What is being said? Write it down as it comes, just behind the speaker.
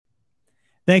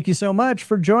Thank you so much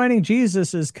for joining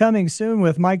Jesus is Coming Soon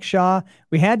with Mike Shaw.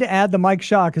 We had to add the Mike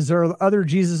Shaw because there are other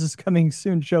Jesus is Coming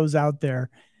Soon shows out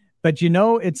there. But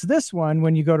it's this one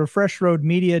when you go to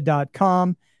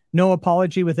freshroadmedia.com. No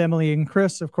Apology with Emily and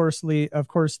Chris, of course,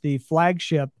 the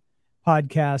flagship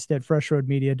podcast at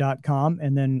freshroadmedia.com.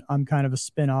 And then I'm kind of a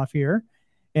spinoff here.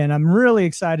 And I'm really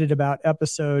excited about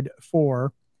episode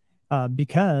 4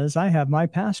 because I have my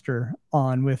pastor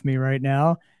on with me right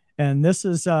now. And this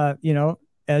is, as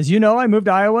you know, I moved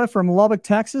to Iowa from Lubbock,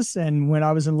 Texas. And when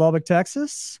I was in Lubbock,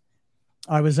 Texas,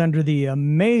 I was under the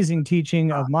amazing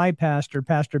teaching of my pastor,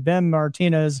 Pastor Ben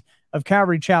Martinez of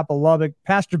Calvary Chapel, Lubbock.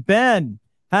 Pastor Ben,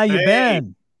 how you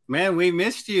been? Man, we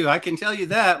missed you. I can tell you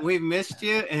that. We've missed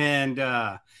you, and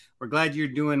we're glad you're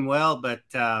doing well. But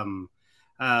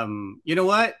you know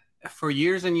what? For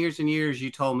years and years and years,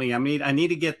 you told me I need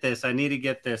to get this. I need to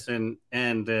get this, and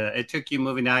it took you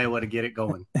moving to Iowa to get it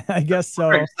going. I guess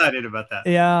so. I'm excited about that.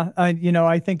 Yeah,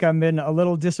 I think I've been a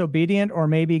little disobedient, or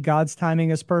maybe God's timing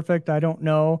is perfect. I don't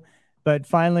know, but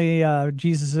finally,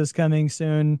 Jesus is Coming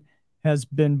Soon has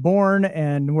been born,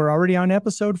 and we're already on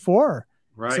episode 4.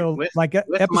 Right. So, with Mike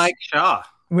Shaw.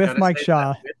 With Mike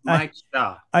Shaw. With Mike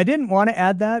Shaw. I didn't want to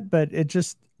add that, but it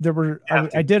just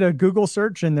I did a Google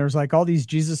search and there's like all these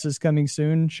Jesus is Coming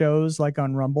Soon shows like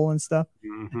on Rumble and stuff.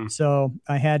 Mm-hmm. So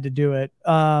I had to do it.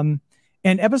 And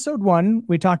episode 1,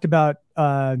 we talked about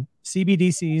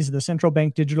CBDCs, the central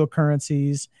bank digital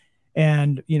currencies,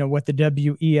 and what the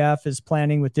WEF is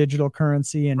planning with digital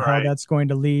currency and how that's going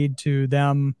to lead to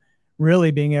them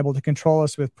really being able to control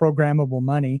us with programmable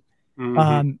money.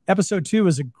 Mm-hmm. Episode 2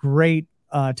 was a great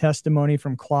testimony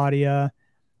from Claudia.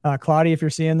 Claudia, if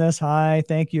you're seeing this, hi,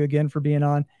 thank you again for being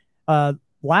on.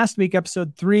 Last week,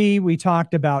 episode 3, we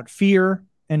talked about fear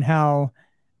and how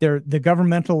the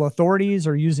governmental authorities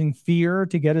are using fear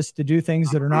to get us to do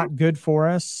things that are not good for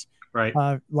us, right?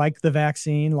 Like the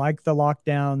vaccine, like the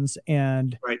lockdowns,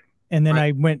 and then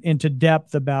I went into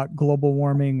depth about global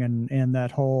warming and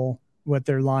that whole what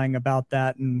they're lying about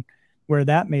that and where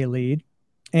that may lead.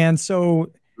 And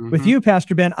so with you,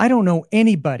 Pastor Ben, I don't know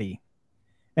anybody.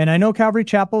 And I know Calvary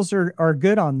Chapels are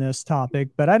good on this topic,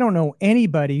 but I don't know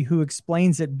anybody who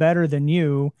explains it better than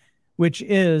you, which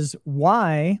is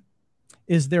why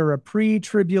is there a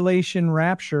pre-tribulation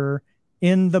rapture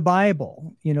in the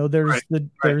Bible? There's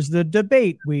the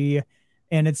debate.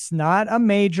 And it's not a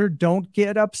major, don't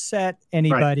get upset,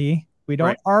 anybody. Right. We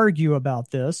don't argue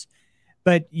about this,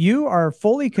 but you are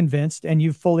fully convinced, and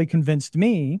you've fully convinced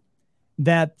me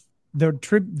that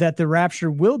the rapture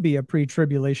will be a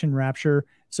pre-tribulation rapture.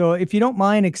 So if you don't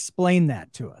mind, explain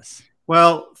that to us.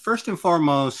 Well, first and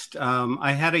foremost,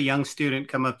 I had a young student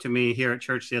come up to me here at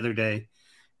church the other day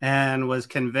and was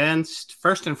convinced,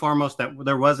 first and foremost, that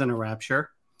there wasn't a rapture.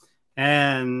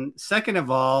 And second of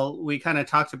all, we kind of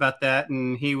talked about that,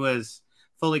 and he was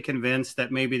fully convinced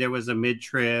that maybe there was a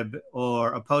mid-trib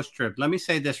or a post-trib. Let me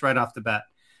say this right off the bat.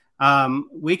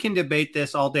 We can debate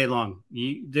this all day long.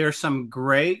 There's some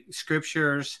great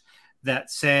scriptures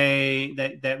that say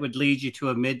that would lead you to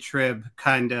a mid-trib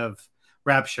kind of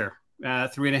rapture.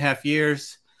 3.5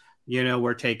 years,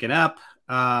 we're taken up.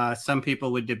 Some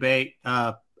people would debate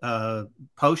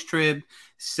post-trib,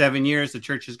 7 years, the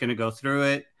church is going to go through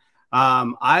it.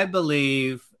 I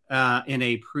believe in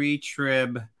a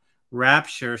pre-trib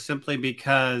rapture simply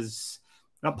because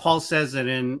Paul says it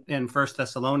in 1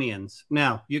 Thessalonians.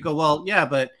 Now, you go, well, yeah,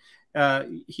 but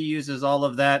he uses all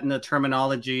of that in the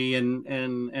terminology and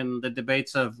the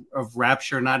debates of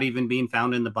rapture not even being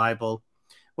found in the Bible.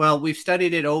 Well, we've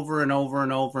studied it over and over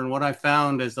and over, and what I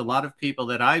found is a lot of people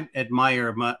that I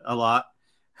admire a lot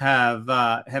have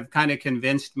kind of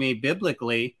convinced me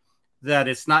biblically that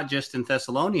it's not just in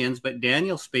Thessalonians, but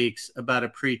Daniel speaks about a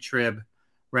pre-trib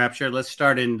rapture. Let's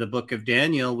start in the book of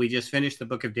Daniel. We just finished the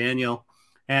book of Daniel.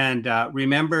 And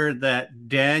remember that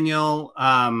Daniel,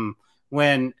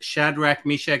 when Shadrach,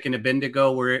 Meshach, and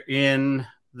Abednego were in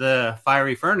the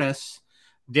fiery furnace,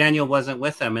 Daniel wasn't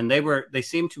with them, and they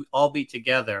seemed to all be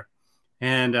together.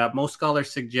 And most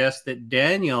scholars suggest that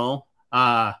Daniel,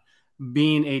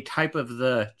 being a type of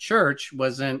the church,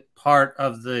 wasn't part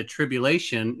of the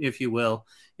tribulation, if you will,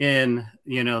 in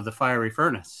the fiery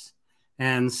furnace.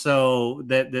 And so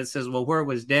that says, well, where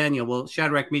was Daniel? Well,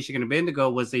 Shadrach, Meshach, and Abednego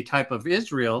was a type of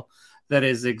Israel that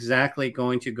is exactly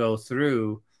going to go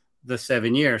through the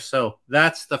 7 years. So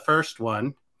that's the first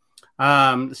one.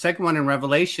 The second one in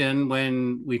Revelation,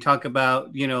 when we talk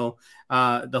about, the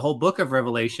whole book of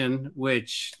Revelation,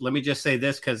 which let me just say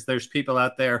this, because there's people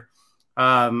out there.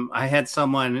 I had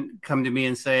someone come to me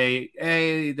and say,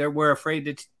 hey, we're afraid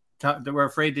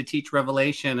to teach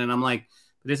Revelation. And I'm like,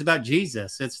 but it's about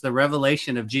Jesus. It's the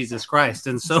revelation of Jesus Christ.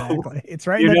 And so exactly. It's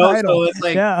right in the title. So it's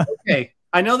like, okay,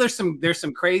 I know there's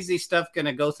some crazy stuff going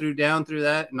to go down through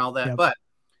that and all that, but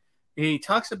he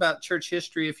talks about church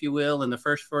history, if you will, in the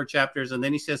first 4 chapters. And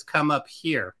then he says, come up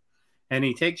here. And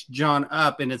he takes John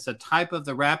up, and it's a type of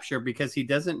the rapture because he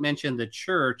doesn't mention the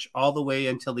church all the way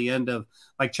until the end of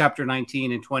like chapter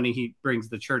 19 and 20. He brings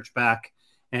the church back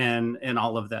and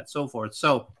all of that, so forth.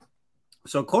 So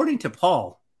according to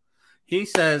Paul, he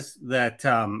says that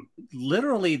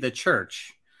literally the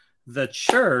church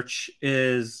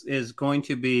is going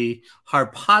to be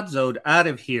harpazoed out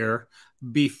of here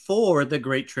before the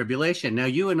Great Tribulation. Now,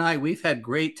 you and I, we've had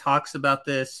great talks about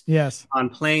this. Yes.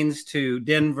 On planes to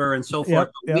Denver and so forth.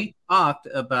 We talked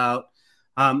about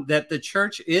that the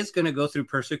church is going to go through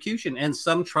persecution and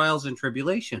some trials and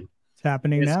tribulation. It's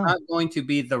happening now. It's not going to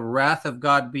be the wrath of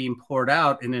God being poured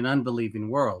out in an unbelieving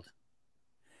world.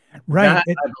 Right.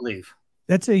 That, I believe.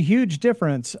 That's a huge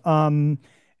difference.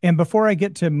 And before I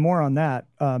get to more on that,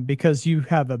 because you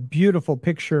have a beautiful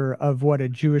picture of what a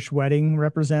Jewish wedding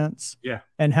represents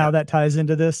and how that ties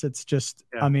into this, it's just,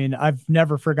 I mean, I've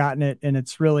never forgotten it, and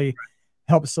it's really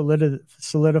helped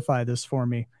solidify this for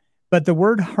me. But the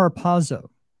word harpazo,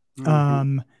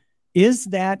 is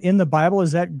that in the Bible?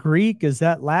 Is that Greek? Is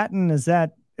that Latin? Is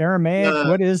that Aramaic?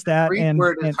 What is that? The Greek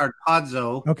word is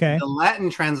harpazo. Okay. The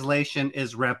Latin translation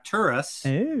is rapturus,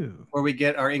 where we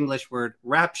get our English word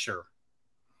rapture.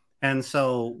 And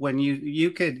so when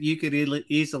you could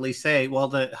easily say, well,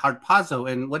 the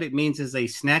harpazo, and what it means is a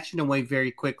snatching away very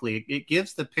quickly. It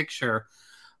gives the picture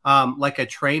like a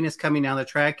train is coming down the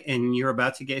track and you're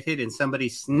about to get hit and somebody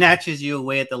snatches you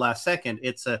away at the last second.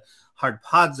 It's a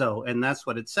harpazo, and that's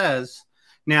what it says.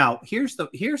 Now, here's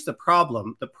the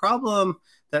problem. The problem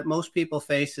that most people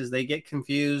face is they get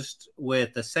confused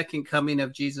with the second coming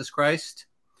of Jesus Christ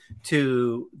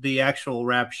to the actual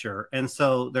rapture, and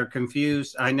so they're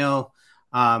confused. I know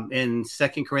in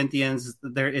 2 Corinthians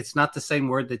it's not the same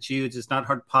word that's used. It's not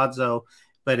harpazo,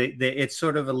 but it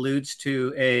sort of alludes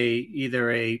to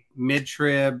either a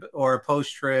mid-trib or a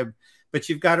post-trib, but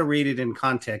you've got to read it in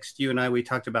context. You and I, we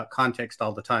talked about context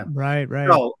all the time. Right.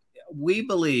 So we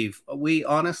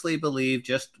honestly believe,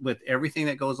 just with everything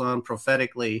that goes on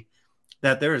prophetically,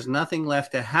 that there is nothing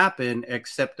left to happen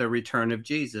except the return of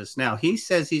Jesus. Now, he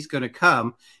says he's going to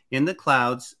come in the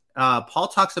clouds. Paul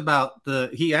talks about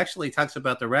he actually talks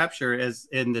about the rapture as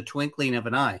in the twinkling of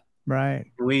an eye. Right.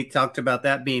 We talked about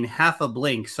that being half a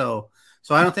blink. So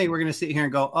I don't think we're going to sit here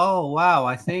and go, oh, wow,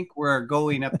 I think we're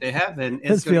going up to heaven.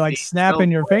 It's be like snapping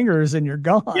your fingers and you're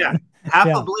gone. Yeah. Half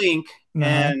a blink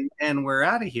and we're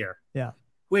out of here. Yeah.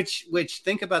 Which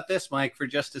think about this, Mike, for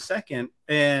just a second.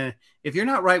 If you're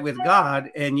not right with God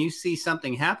and you see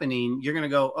something happening, you're going to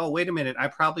go, oh, wait a minute, I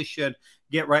probably should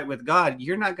get right with God.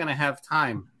 You're not going to have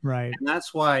time. Right. And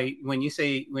that's why when you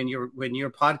say, when your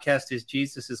podcast is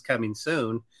Jesus is coming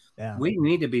soon, we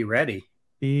need to be ready.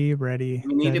 Be ready.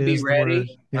 We need to be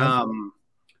ready.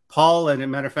 Paul, and as a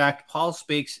matter of fact, Paul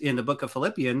speaks in the book of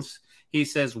Philippians. He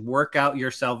says, work out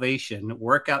your salvation.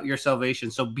 Work out your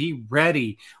salvation. So be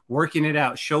ready, working it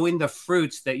out, showing the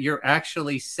fruits that you're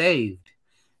actually saved.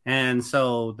 And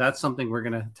so that's something we're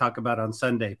going to talk about on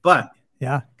Sunday. But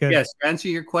good. Yes, to answer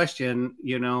your question,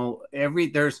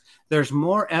 there's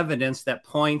more evidence that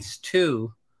points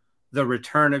to the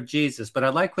return of Jesus. But I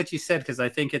like what you said, because I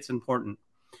think it's important.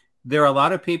 There are a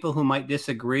lot of people who might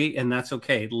disagree, and that's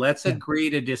okay. Let's agree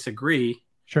to disagree.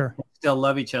 Sure. Still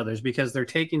love each other, because they're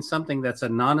taking something that's a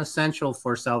non-essential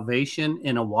for salvation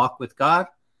in a walk with God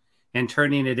and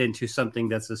turning it into something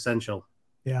that's essential.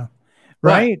 Yeah.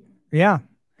 Right. But yeah.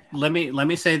 Let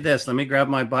me say this. Let me grab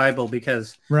my Bible,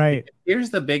 because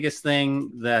here's the biggest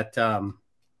thing that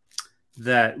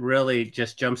that really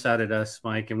just jumps out at us,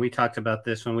 Mike. And we talked about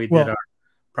this when we did our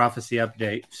prophecy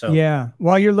update. So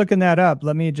while you're looking that up,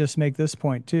 let me just make this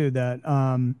point too, that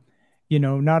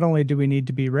not only do we need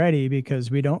to be ready, because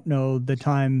we don't know the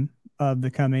time of the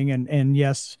coming, and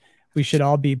yes, we should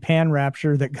all be pan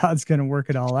rapture, that God's going to work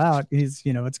it all out. He's,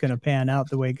 it's going to pan out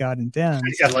the way God intends.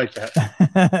 I like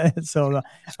that. So,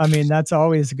 I mean, that's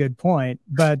always a good point.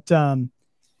 But,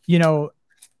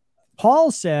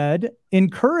 Paul said,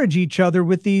 encourage each other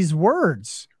with these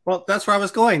words. Well, that's where I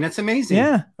was going. That's amazing.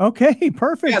 Yeah. Okay.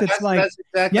 Perfect. Yeah, that's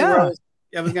exactly where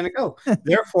I was going to go.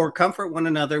 Therefore, comfort one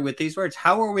another with these words.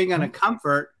 How are we going to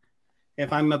comfort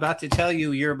if I'm about to tell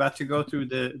you you're about to go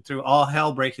through all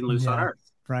hell breaking loose on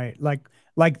earth? Right.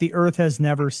 Like the earth has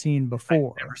never seen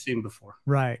before. Never seen before.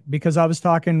 Right. Because I was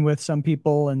talking with some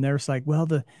people, and they're like, well,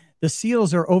 the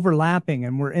seals are overlapping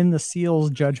and we're in the seals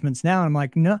judgments now. And I'm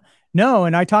like, no.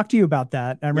 And I talked to you about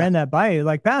that. I ran that by you,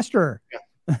 like, Pastor,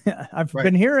 I've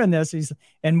been hearing this.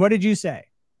 And what did you say?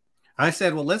 I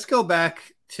said, well, let's go.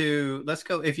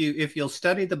 If you'll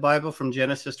study the Bible from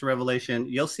Genesis to Revelation,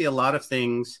 you'll see a lot of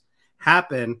things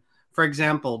happen. For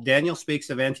example, Daniel speaks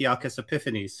of Antiochus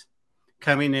Epiphanes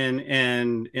coming in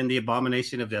and in the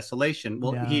abomination of desolation.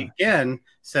 Well, he again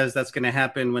says that's going to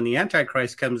happen when the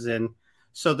Antichrist comes in.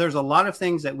 So there's a lot of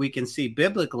things that we can see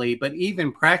biblically, but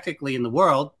even practically in the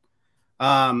world,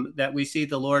 that we see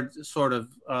the Lord sort of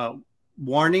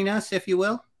warning us, if you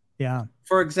will. Yeah.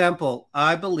 For example,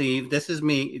 I believe, this is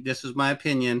my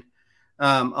opinion,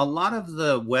 a lot of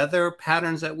the weather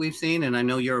patterns that we've seen, and I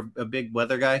know you're a big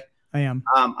weather guy. I am.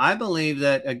 I believe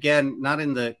that, again, not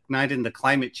in the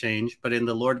climate change, but in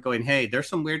the Lord going, hey, there's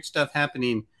some weird stuff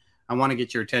happening. I want to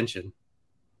get your attention.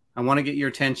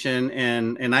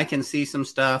 And I can see some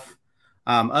stuff.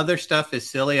 Other stuff is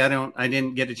silly. I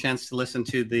didn't get a chance to listen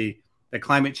to the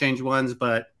climate change ones,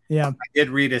 but yeah, I did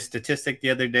read a statistic the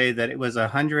other day that it was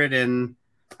 100 and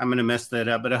I'm going to mess that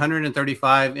up, but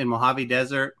 135 in Mojave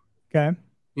Desert. Okay.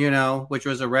 Which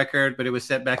was a record, but it was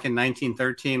set back in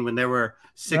 1913 when there were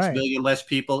 6 billion less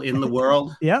people in the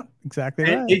world. Yeah, exactly.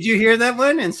 Right. Did you hear that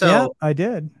one? And so yeah, I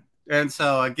did. And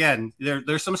so again,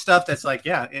 there's some stuff that's like,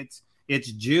 yeah,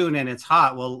 it's June and it's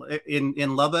hot. Well,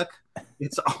 in Lubbock,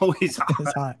 it's always hot.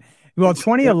 It's hot. Well,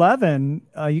 2011,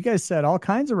 you guys set all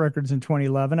kinds of records in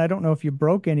 2011. I don't know if you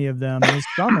broke any of them this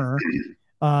summer.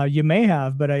 You may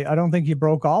have, but I don't think you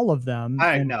broke all of them.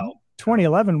 I know.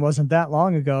 2011 wasn't that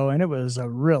long ago, and it was a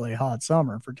really hot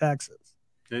summer for Texas.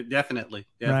 Definitely.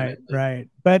 Right.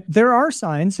 But there are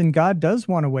signs, and God does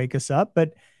want to wake us up.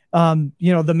 But,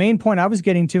 the main point I was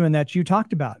getting to and that you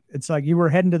talked about, it's like you were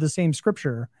heading to the same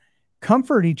scripture.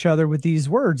 Comfort each other with these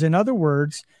words. In other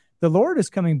words, the Lord is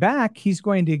coming back. He's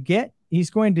going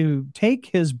to take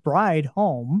his bride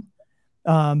home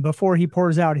before he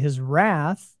pours out his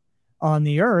wrath on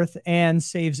the earth and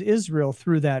saves Israel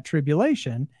through that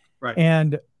tribulation. Right.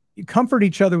 And comfort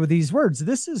each other with these words.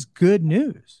 This is good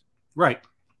news. Right.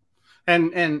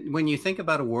 And when you think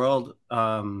about a world,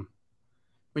 when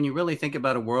you really think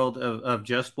about a world of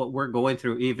just what we're going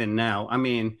through even now, I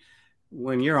mean,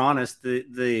 when you're honest,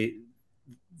 the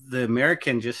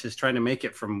American just is trying to make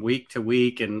it from week to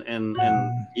week, and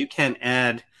you can't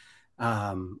add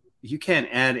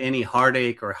any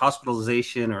heartache or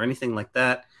hospitalization or anything like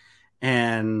that.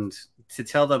 And to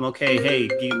tell them, okay, hey,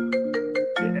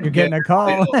 you're getting a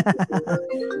call.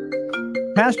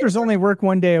 Pastors only work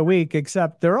one day a week,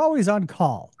 except they're always on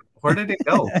call. Where did it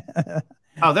go?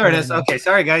 Oh, there it is. Okay,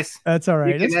 sorry, guys. That's all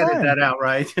right. You can edit that out,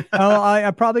 right? Oh, I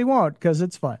probably won't because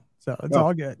it's fun. So it's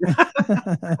all good.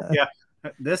 Yeah.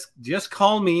 Just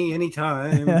call me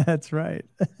anytime. That's right.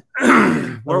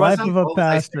 The life of a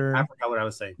pastor. I forgot what I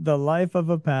was saying. The life of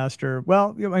a pastor.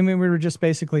 Well, I mean, we were just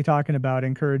basically talking about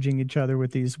encouraging each other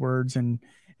with these words, and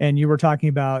you were talking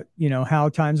about, how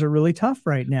times are really tough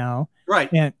right now. Right.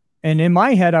 And in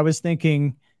my head, I was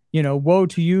thinking, woe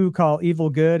to you, call evil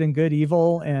good and good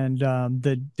evil. And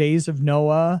the days of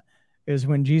Noah is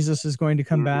when Jesus is going to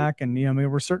come back. And,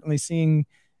 we're certainly seeing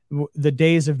the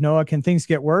days of Noah. Can things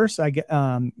get worse?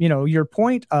 Your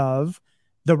point of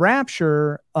the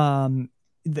rapture,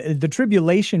 the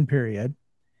tribulation period,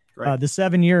 right. The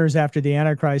 7 years after the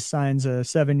Antichrist signs a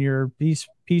 7-year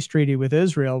peace treaty with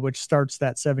Israel, which starts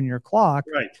that 7-year clock.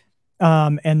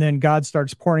 Right. And then God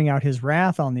starts pouring out his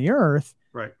wrath on the earth.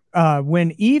 Right.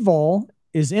 When evil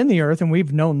is in the earth, and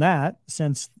we've known that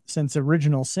since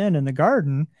original sin in the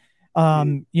garden,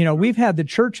 we've had the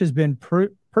church has been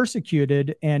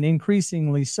persecuted, and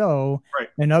increasingly so, right.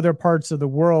 in other parts of the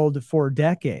world for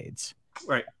decades.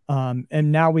 Right.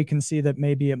 And now we can see that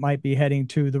maybe it might be heading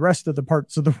to the rest of the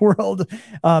parts of the world.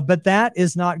 But that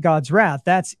is not God's wrath.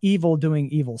 That's evil doing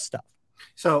evil stuff.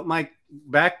 So, Mike,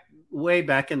 way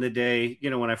back in the day,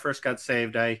 when I first got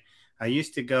saved, I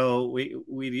used to go,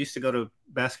 we used to go to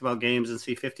basketball games and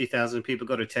see 50,000 people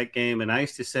go to Tech game. And I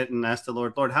used to sit and ask the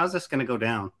Lord, how's this going to go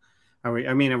down? Are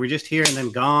we just here and then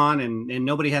gone, and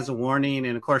nobody has a warning?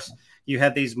 And of course, you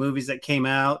had these movies that came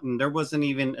out and there wasn't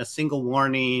even a single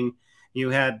warning.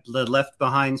 You had the Left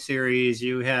Behind series,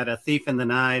 you had A Thief in the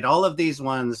Night, all of these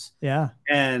ones. Yeah.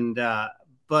 And,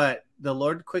 but the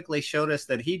Lord quickly showed us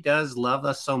that he does love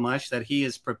us so much that he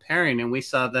is preparing. And we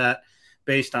saw that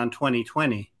based on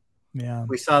 2020. Yeah.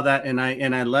 We saw that. And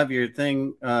I love your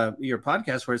thing, your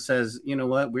podcast where it says, you know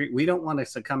what, we don't want to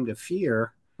succumb to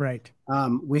fear. Right.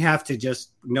 We have to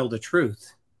just know the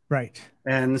truth. Right.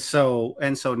 And so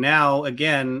now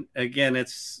again,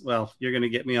 it's, well, you're going to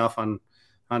get me off on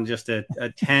just a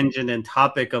tangent and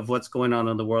topic of what's going on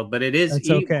in the world, but it is That's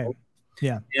evil. Okay.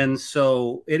 Yeah. And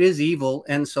so it is evil.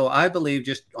 And so I believe,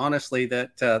 just honestly,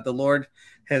 that the Lord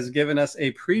has given us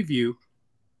a preview,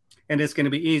 and it's going to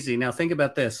be easy. Now, think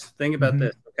about this. Think about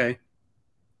this, okay?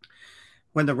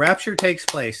 When the rapture takes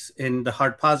place in the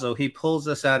harpazo, he pulls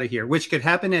us out of here, which could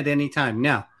happen at any time.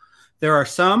 Now, there are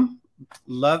some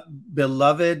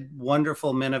beloved,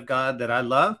 wonderful men of God that I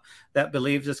love that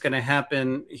believes it's going to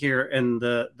happen here in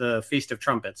the Feast of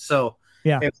Trumpets. So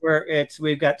yeah, if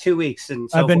we've got 2 weeks, and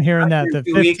so I've been hearing that the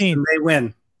 15th, they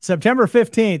win. September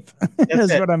 15th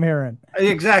is what I'm hearing.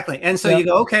 Exactly. And so you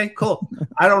go, okay, cool.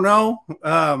 I don't know.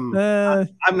 I'm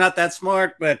not that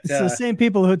smart, but it's the same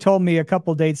people who told me a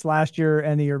couple dates last year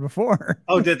and the year before.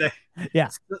 Oh, did they? Yeah.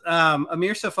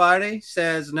 Amir Safari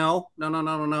says no.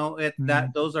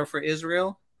 Those are for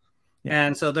Israel. Yeah.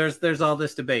 And so there's all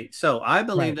this debate. So I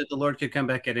believe that the Lord could come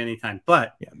back at any time.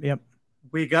 But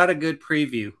we got a good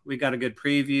preview. We got a good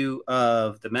preview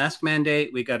of the mask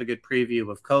mandate. We got a good preview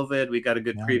of COVID. We got a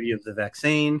good preview of the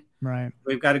vaccine. Right.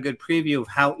 We've got a good preview of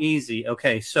how easy.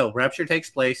 Okay, so rapture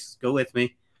takes place. Go with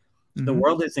me. The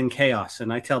world is in chaos.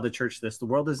 And I tell the church this. The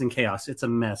world is in chaos. It's a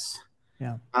mess.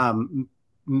 Yeah.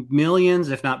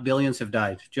 Millions, if not billions, have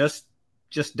died. Just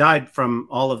died from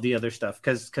all of the other stuff.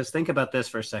 Because think about this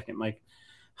for a second, Mike.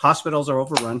 Hospitals are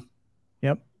overrun.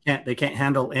 Yep. They can't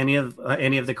handle any of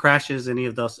the crashes, any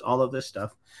of those, all of this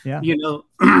stuff. Yeah. You know,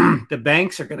 the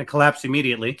banks are going to collapse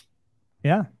immediately.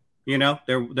 Yeah. You know,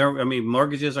 I mean,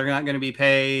 mortgages are not going to be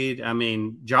paid. I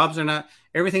mean, jobs are not.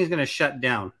 Everything's going to shut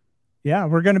down. Yeah,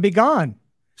 we're going to be gone.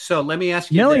 So let me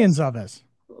ask you, millions of us.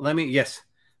 Let me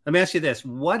ask you this: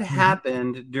 what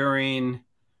happened during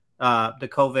the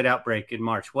COVID outbreak in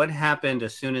March? What happened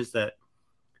as soon as that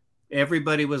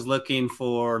everybody was looking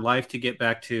for life to get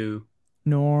back to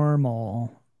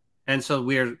normal? And so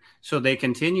they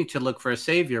continue to look for a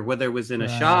savior, whether it was in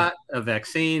a shot, a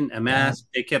vaccine, a mask.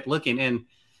 They kept looking. And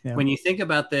when you think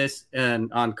about this,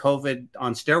 and on COVID,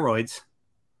 on steroids,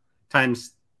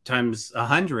 times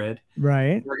 100,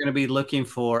 right? We're going to be looking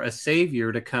for a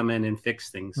savior to come in and fix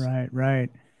things. Right.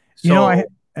 So, you know,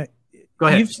 go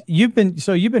ahead. You've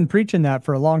been preaching that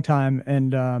for a long time,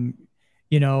 and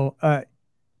you know,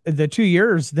 the 2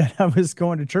 years that I was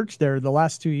going to church there, the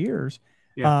last 2 years.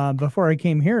 Before I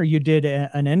came here, you did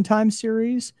an end time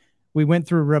series. We went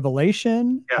through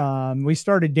Revelation. We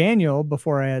started Daniel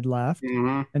before I had left.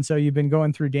 And so you've been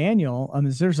going through Daniel.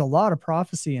 There's a lot of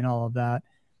prophecy and all of that.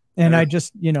 And I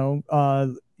just,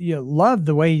 love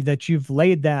the way that you've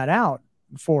laid that out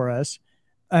for us.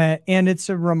 And it's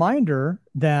a reminder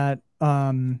that,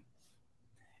 when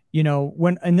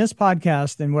in this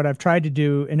podcast and what I've tried to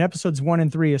do in episodes 1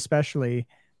 and 3, especially,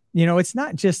 it's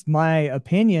not just my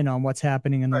opinion on what's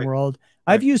happening in the world.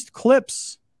 I've used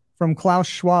clips from Klaus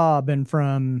Schwab and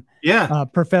from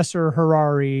Professor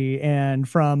Harari and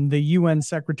from the UN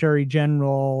Secretary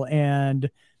General and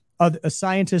a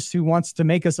scientist who wants to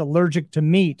make us allergic to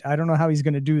meat. I don't know how he's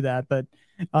going to do that, but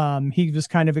he was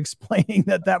kind of explaining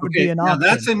that would be an option. Now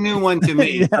that's a new one to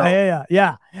me.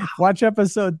 Yeah. Watch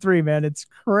episode 3, man. It's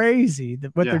crazy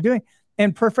what they're doing.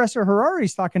 And Professor Harari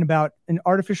is talking about an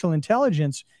artificial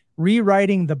intelligence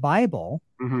rewriting the Bible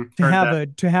to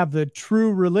have the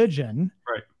true religion.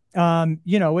 Right.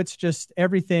 It's just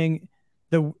everything.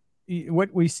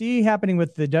 What we see happening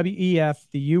with the WEF,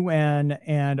 the UN,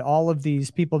 and all of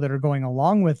these people that are going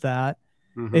along with that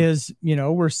is,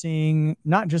 we're seeing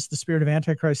not just the spirit of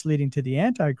Antichrist leading to the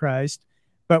Antichrist,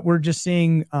 but we're just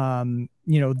seeing, the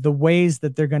ways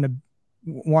that they're going to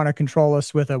want to control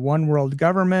us with a one world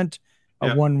government,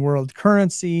 a one world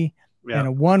currency, and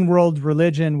a one world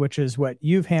religion, which is what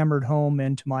you've hammered home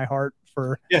into my heart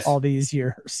for all these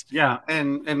years. Yeah.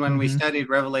 And when we studied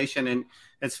Revelation, and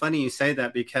it's funny you say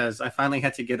that, because I finally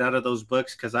had to get out of those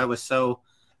books because I was so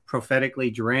prophetically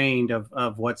drained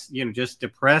of what's, just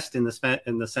depressed in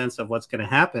the sense of what's going to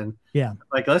happen. Yeah.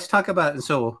 Like, let's talk about, and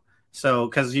so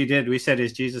because we said,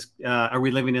 is Jesus, are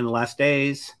we living in the last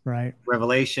days? Right.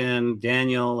 Revelation,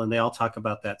 Daniel, and they all talk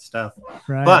about that stuff.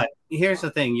 Right. But here's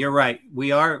the thing. You're right.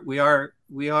 We are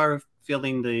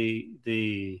feeling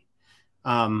the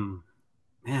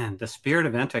spirit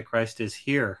of Antichrist is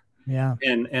here. Yeah.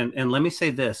 And let me say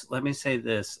this.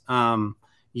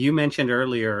 You mentioned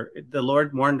earlier, the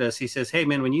Lord warned us. He says, hey,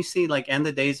 man, when you see and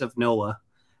the days of Noah,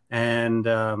 and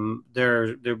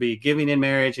they'll be giving in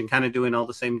marriage and kind of doing all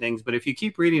the same things. But if you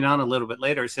keep reading on a little bit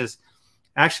later, it says,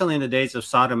 actually in the days of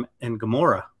Sodom and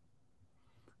Gomorrah,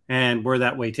 and we're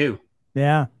that way too.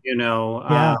 Yeah.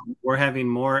 We're having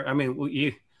more. I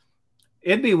mean,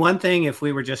 it'd be one thing if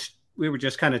we were just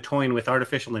kind of toying with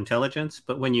artificial intelligence,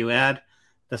 but when you add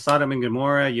the Sodom and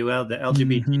Gomorrah, you add the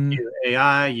LGBTQ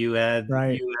AI, you add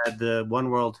the one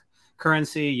world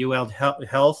currency, you held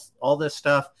health, all this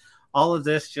stuff, all of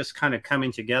this just kind of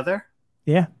coming together.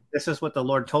 Yeah. This is what the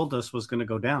Lord told us was going to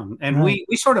go down. And we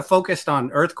sort of focused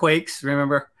on earthquakes,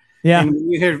 remember? Yeah.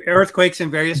 And you hear earthquakes in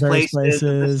various places.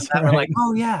 And this and that. We're like,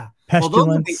 oh, yeah. Pestilence. Well,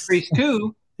 those have increased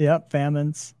too. Yep.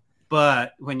 Famines.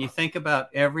 But when you think about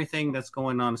everything that's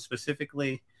going on,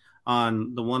 specifically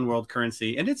on the one world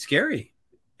currency, and it's scary.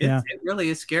 It really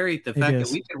is scary. The fact that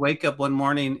we could wake up one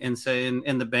morning and say,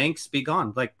 and the banks be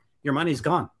gone. Like, your money's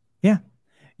gone. Yeah.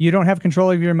 You don't have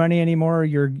control of your money anymore.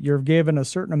 You're given a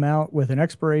certain amount with an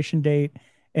expiration date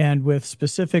and with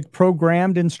specific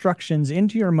programmed instructions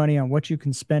into your money on what you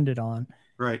can spend it on.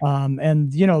 Right.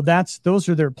 And those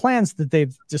are their plans that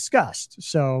they've discussed.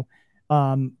 So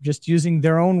just using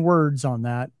their own words on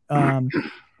that.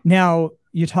 Now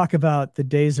you talk about the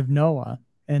days of Noah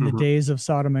and the days of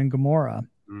Sodom and Gomorrah.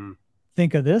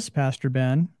 Think of this, Pastor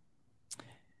Ben.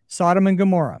 Sodom and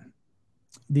Gomorrah.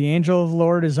 The angel of the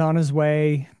Lord is on his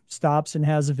way, stops and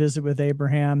has a visit with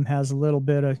Abraham, has a little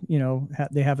bit of,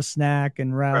 they have a snack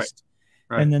and rest,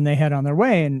 and then they head on their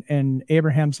way. And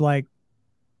Abraham's like,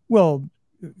 well,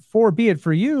 far be it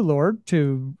for you, Lord,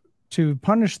 to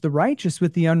punish the righteous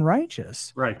with the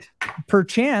unrighteous. Right.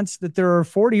 Perchance that there are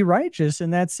 40 righteous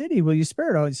in that city. Will you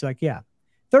spare it all? He's like, yeah,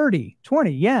 30,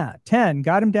 20, yeah, 10,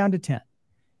 got him down to 10.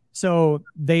 So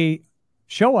they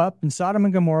show up in Sodom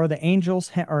and Gomorrah. The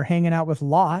angels are hanging out with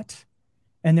Lot,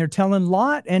 and they're telling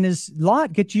Lot and his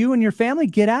Lot, get you and your family,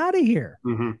 get out of here.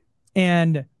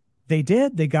 And they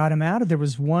did. They got him out. There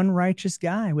was one righteous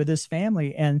guy with his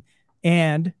family,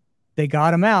 and they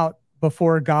got him out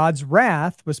before God's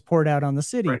wrath was poured out on the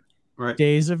city. Right.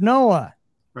 Days of Noah.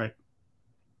 Right.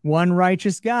 One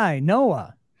righteous guy,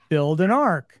 Noah, build an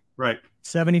ark. Right.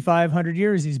 7,500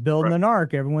 years he's building an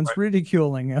ark. Everyone's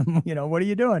ridiculing him. What are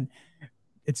you doing?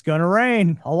 It's going to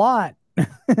rain a lot.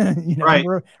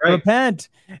 Repent.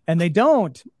 And they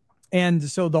don't. And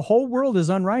so the whole world is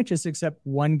unrighteous except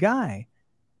one guy.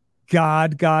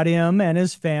 God got him and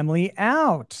his family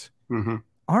out.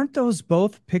 Aren't those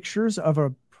both pictures of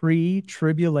a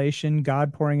pre-tribulation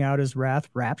God pouring out his wrath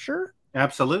rapture?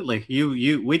 Absolutely.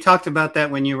 We talked about that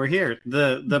when you were here.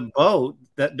 The boat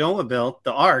that Noah built,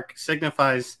 the ark,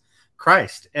 signifies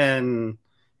Christ. And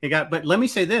but let me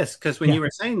say this, because when you were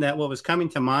saying that, what was coming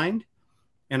to mind,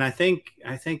 and I think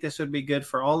this would be good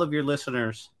for all of your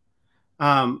listeners.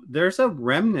 There's a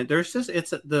remnant. There's just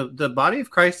the body of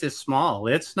Christ is small.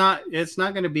 It's not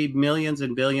going to be millions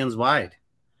and billions wide.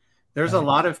 There's a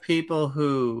lot of people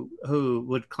who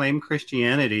would claim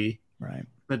Christianity,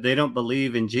 but they don't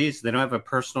believe in Jesus. They don't have a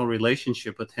personal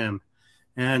relationship with him.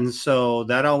 And so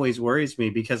that always worries me,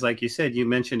 because like you said, you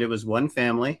mentioned it was one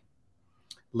family.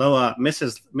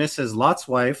 Mrs. Lot's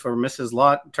wife, or Mrs.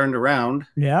 Lot, turned around.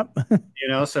 Yep.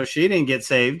 So she didn't get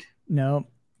saved. No.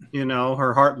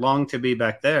 Her heart longed to be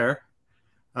back there.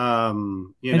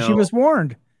 And she was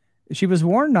warned. She was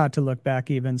warned not to look back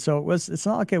even. So it's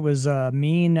not like it was a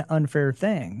mean, unfair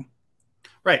thing.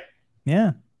 Right.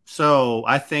 Yeah. So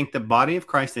I think the body of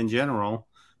Christ in general,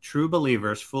 true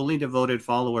believers, fully devoted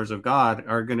followers of God,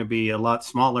 are going to be a lot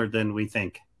smaller than we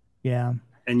think. Yeah.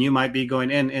 And you might be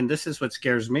going in, and this is what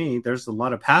scares me. There's a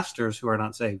lot of pastors who are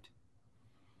not saved,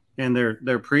 and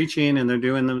they're preaching and they're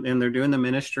doing the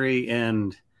ministry,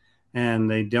 and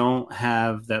they don't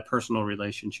have that personal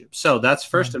relationship. So that's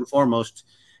first and foremost.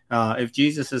 If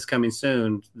Jesus is coming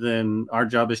soon, then our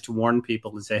job is to warn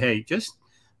people and say, hey, just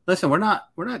listen, we're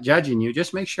not judging you.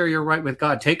 Just make sure you're right with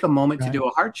God. Take a moment to do a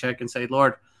heart check and say,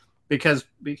 Lord, because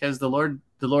the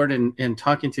Lord in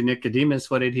talking to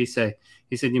Nicodemus, what did he say?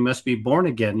 He said, you must be born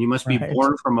again. You must be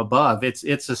born from above.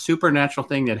 It's a supernatural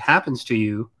thing that happens to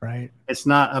you. Right. It's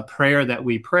not a prayer that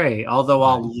we pray. Although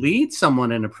I'll lead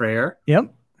someone in a prayer.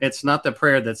 Yep. It's not the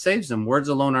prayer that saves them. Words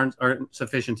alone aren't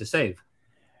sufficient to save.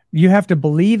 You have to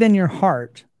believe in your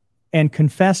heart and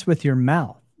confess with your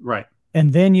mouth. Right.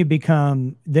 And then you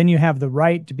have the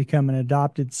right to become an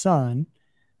adopted son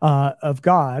of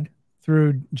God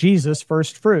through Jesus'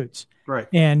 first fruits. Right.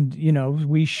 And,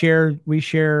 we share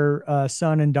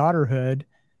son and daughterhood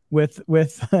with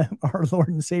our Lord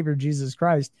and Savior, Jesus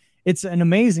Christ. It's an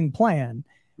amazing plan.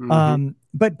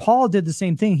 But Paul did the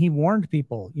same thing. He warned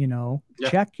people,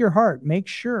 check your heart, make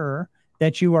sure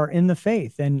that you are in the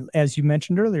faith. And as you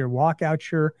mentioned earlier, walk out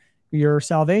your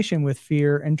salvation with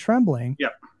fear and trembling. Yeah.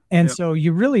 And so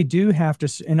you really do have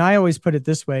to, and I always put it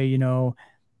this way,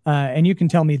 and you can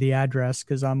tell me the address,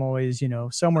 because I'm always,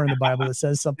 somewhere in the Bible that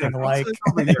says something like,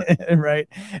 right.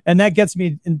 And that gets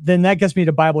me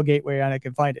to Bible Gateway, and I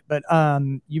can find it. But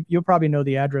you'll probably know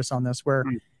the address on this, where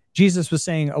Jesus was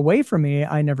saying, away from me,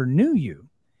 I never knew you.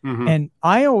 Mm-hmm.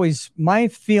 And my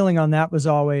feeling on that was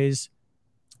always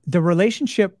the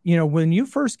relationship, when you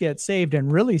first get saved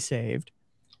and really saved,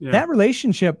 that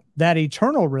relationship, that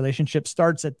eternal relationship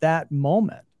starts at that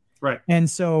moment. Right. And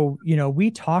so, we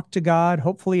talk to God,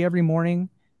 hopefully every morning,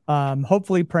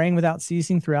 hopefully praying without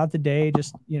ceasing throughout the day,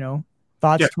 just,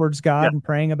 thoughts towards God and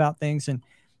praying about things.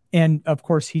 And of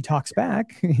course he talks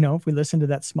back, if we listen to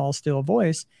that small, still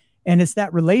voice, and it's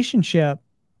that relationship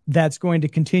that's going to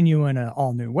continue in an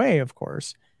all new way, of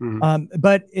course. Mm-hmm.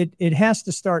 But it has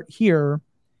to start here.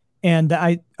 And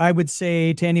I would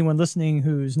say to anyone listening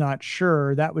who's not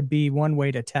sure, that would be one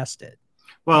way to test it.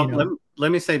 Well,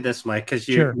 let me say this, Mike, because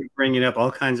you're bringing up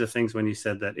all kinds of things when you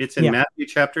said that. It's in Matthew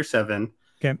chapter 7.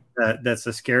 Okay. That's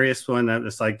the scariest one.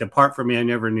 It's like, depart from me, I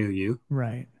never knew you.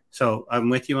 Right. So I'm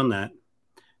with you on that.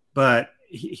 But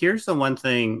here's the one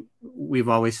thing we've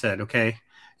always said, okay?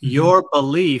 Mm-hmm. Your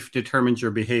belief determines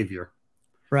your behavior.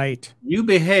 Right. You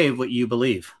behave what you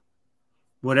believe,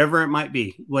 whatever it might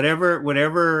be, whatever,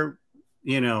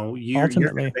 you're going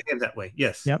to behave that way.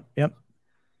 Yes. Yep.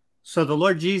 So the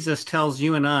Lord Jesus tells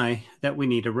you and I that we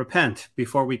need to repent.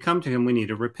 Before we come to him, we need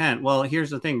to repent. Well,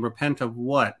 here's the thing. Repent of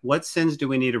what? What sins do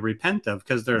we need to repent of?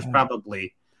 Because there's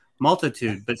probably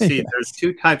multitude. But see, there's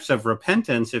two types of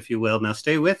repentance, if you will. Now,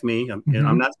 stay with me.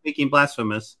 I'm not speaking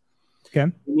blasphemous.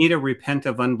 Okay. You need to repent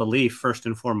of unbelief first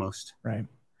and foremost. Right.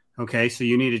 Okay. So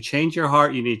you need to change your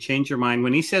heart. You need to change your mind.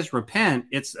 When he says repent,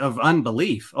 it's of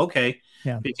unbelief. Okay.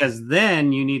 Yeah. Because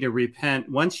then you need to repent.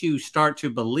 Once you start to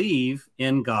believe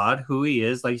in God, who he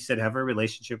is, like you said, have a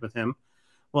relationship with him.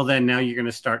 Well, then now you're going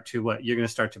to start to what? You're going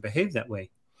to start to behave that way.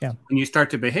 Yeah. When you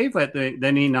start to behave that way,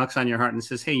 then he knocks on your heart and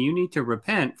says, hey, you need to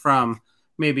repent from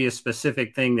maybe a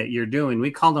specific thing that you're doing.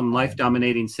 We call them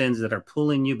life-dominating sins that are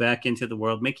pulling you back into the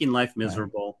world, making life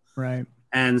miserable. Right.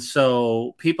 And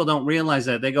so people don't realize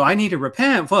that. They go, I need to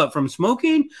repent. What, from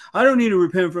smoking? I don't need to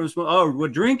repent from smoking. Oh,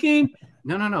 what, drinking?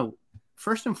 No.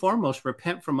 First and foremost,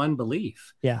 repent from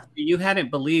unbelief. Yeah. You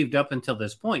hadn't believed up until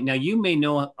this point. Now, you may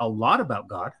know a lot about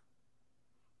God,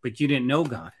 but you didn't know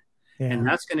God. Yeah. And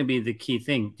that's going to be the key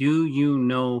thing. Do you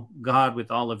know God with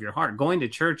all of your heart? Going to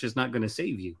church is not going to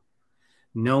save you.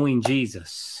 Knowing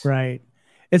Jesus. Right.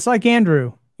 It's like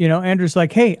Andrew. Andrew's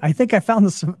like, hey, I think I found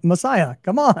the Messiah.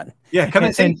 Come on. Yeah, come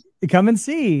and see. Come and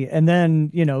see. And then,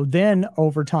 then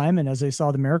over time, and as they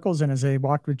saw the miracles and as they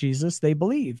walked with Jesus, they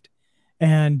believed.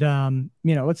 And,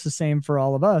 it's the same for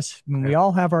all of us. When we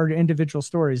all have our individual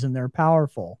stories and they're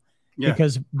powerful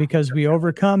because we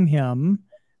overcome him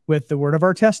with the word of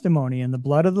our testimony and the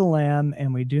blood of the Lamb,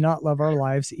 and we do not love our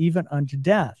lives even unto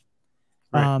death,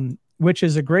 which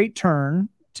is a great turn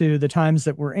to the times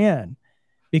that we're in.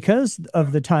 Because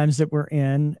of the times that we're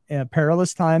in,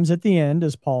 perilous times at the end,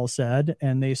 as Paul said,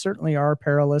 and they certainly are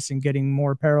perilous and getting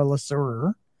more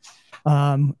perilouser,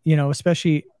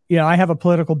 especially, I have a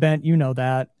political bent,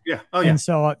 that. Yeah. Oh, yeah. And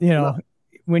so,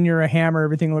 when you're a hammer,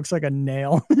 everything looks like a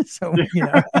nail. So,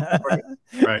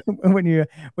 right. when you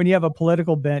have a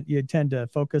political bent, you tend to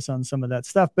focus on some of that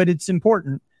stuff, but it's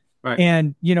important. Right.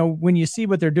 And, when you see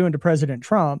what they're doing to President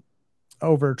Trump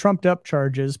over trumped up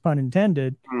charges, pun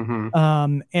intended,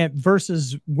 and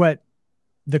versus what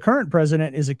the current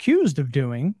president is accused of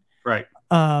doing. Right.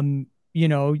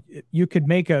 You could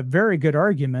make a very good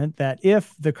argument that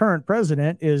if the current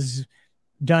president is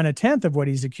done a tenth of what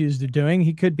he's accused of doing,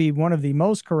 he could be one of the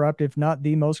most corrupt, if not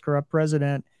the most corrupt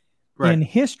president in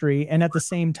history. And at the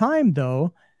same time,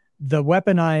 though, the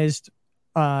weaponized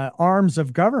arms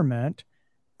of government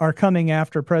are coming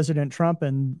after President Trump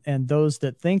and those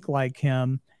that think like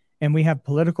him. And we have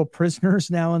political prisoners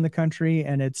now in the country,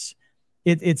 and it's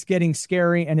getting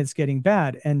scary and it's getting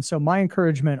bad. And so my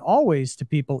encouragement always to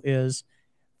people is,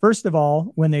 first of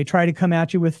all, when they try to come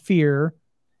at you with fear,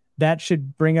 that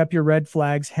should bring up your red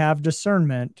flags. Have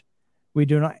discernment. We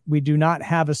do not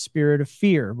have a spirit of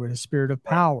fear, but a spirit of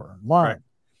power, love. Right.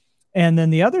 And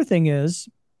then the other thing is,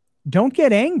 don't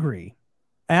get angry.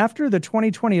 After the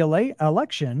 2020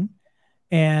 election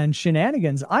and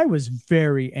shenanigans, I was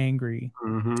very angry,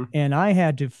 and I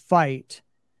had to fight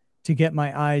to get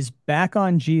my eyes back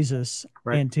on Jesus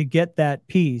and to get that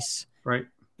peace. Right.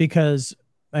 Because,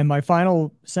 and my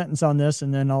final sentence on this,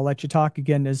 and then I'll let you talk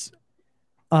again, is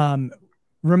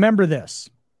remember this.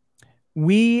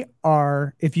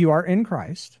 If you are in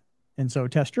Christ, and so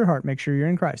test your heart, make sure you're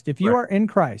in Christ. If you are in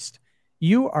Christ,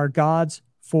 you are God's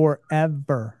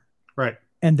forever. Right.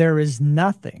 And there is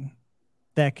nothing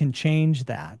that can change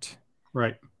that.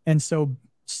 Right. And so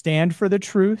stand for the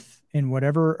truth in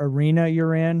whatever arena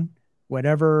you're in,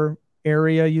 whatever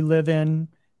area you live in.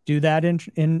 Do that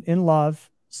in love.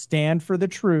 Stand for the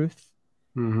truth.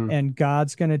 and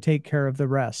God's going to take care of the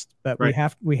rest. But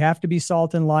Right. we have to be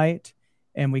salt and light,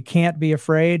 and we can't be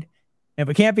afraid, and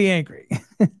we can't be angry.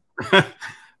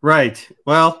 Right.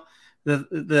 Well,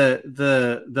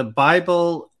 the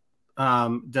Bible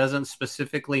doesn't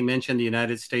specifically mention the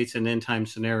United States in end time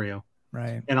scenario.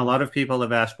 Right. And a lot of people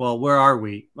have asked, well, where are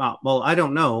we? Well, I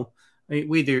don't know.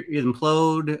 We either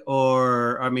implode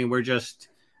or, I mean, we're just,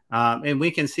 and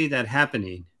we can see that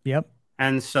happening. Yep.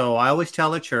 And so I always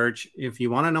tell the church, if you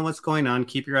want to know what's going on,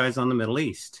 keep your eyes on the Middle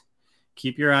East.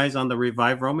 Keep your eyes on the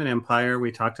revived Roman Empire.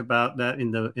 We talked about that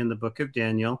in the book of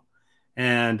Daniel.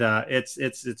 And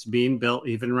it's being built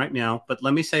even right now. But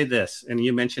let me say this, and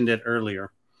you mentioned it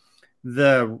earlier.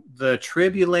 The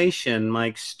tribulation,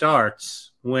 Mike,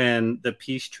 starts when the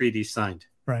peace treaty is signed.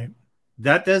 Right.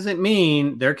 That doesn't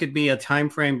mean there could be a time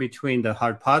frame between the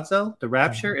harpazo, the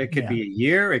rapture. It could be a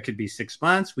year. It could be 6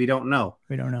 months. We don't know.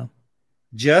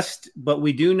 But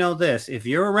we do know this. If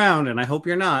you're around, and I hope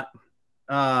you're not,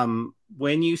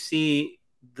 when you see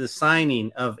the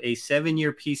signing of a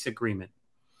 7-year peace agreement,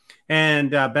 and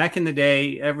back in the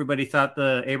day, everybody thought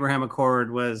the Abraham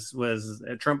Accord was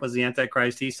Trump was the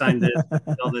Antichrist. He signed this,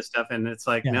 all this stuff, and it's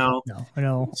like no.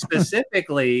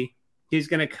 Specifically, he's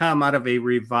going to come out of a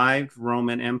revived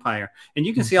Roman Empire, and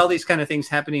you can see all these kind of things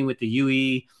happening with the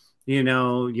UE,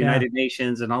 United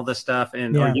Nations, and all this stuff,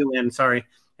 and or UN, sorry,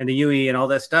 and the UE and all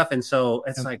that stuff, and so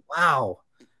it's like wow.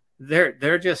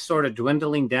 They're just sort of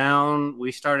dwindling down.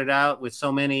 We started out with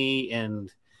so many, and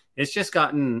it's just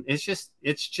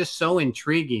so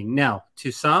intriguing. Now,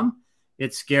 to some,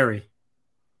 it's scary.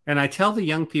 And I tell the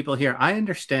young people here, I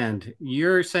understand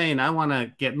you're saying, I want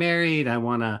to get married. I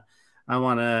want to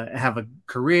have a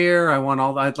career.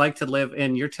 I'd like to live.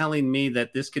 And you're telling me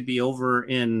that this could be over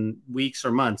in weeks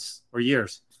or months or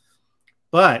years,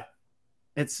 but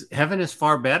heaven is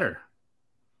far better.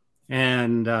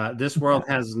 And this world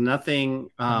has nothing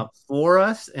for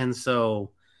us. And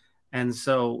so, it's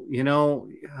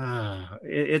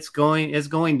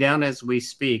going down as we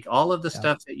speak. All of the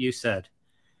stuff that you said,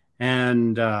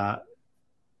 and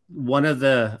one of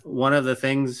the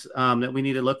things that we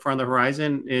need to look for on the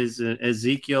horizon is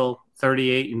Ezekiel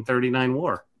 38 and 39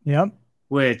 war. Yep.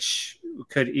 Which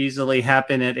could easily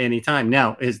happen at any time.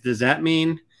 Now, does that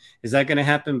mean? Is that going to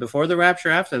happen before the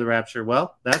rapture, after the rapture?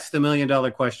 Well, that's the $1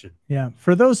 million question. Yeah.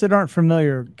 For those that aren't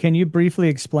familiar, can you briefly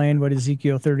explain what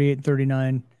Ezekiel 38 and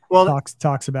 39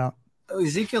 talks about?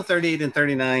 Ezekiel 38 and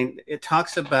 39, it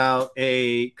talks about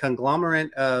a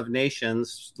conglomerate of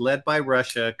nations led by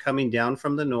Russia coming down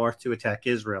from the north to attack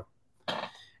Israel.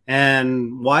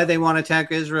 And why they want to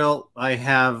attack Israel,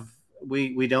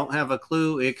 we don't have a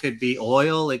clue. It could be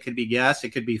oil, it could be gas, it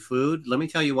could be food. Let me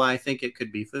tell you why I think it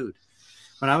could be food.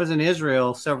 When I was in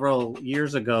Israel several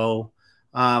years ago,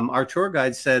 our tour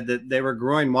guide said that they were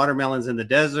growing watermelons in the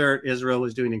desert. Israel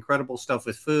was doing incredible stuff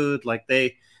with food. Like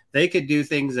they could do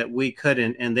things that we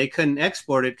couldn't, and they couldn't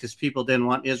export it because people didn't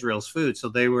want Israel's food. So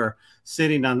they were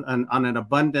sitting on an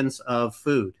abundance of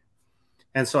food.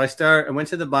 And so I went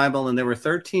to the Bible, and there were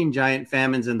 13 giant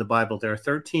famines in the Bible. There are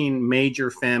 13 major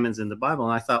famines in the Bible.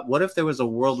 And I thought, what if there was a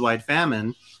worldwide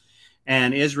famine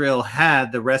and Israel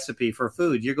had the recipe for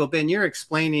food? You go, Ben, you're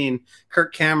explaining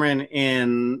Kirk Cameron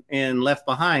in Left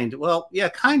Behind. Well, yeah,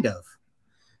 kind of.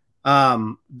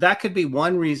 That could be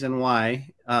one reason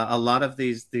why a lot of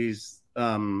these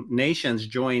nations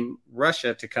join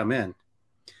Russia to come in.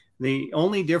 The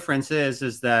only difference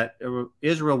is that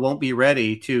Israel won't be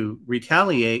ready to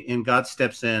retaliate, and God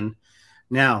steps in.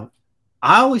 Now,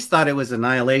 I always thought it was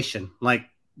annihilation, like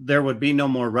there would be no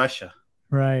more Russia.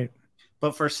 Right.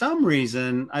 But for some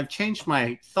reason, I've changed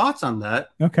my thoughts on that.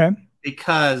 Okay.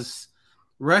 Because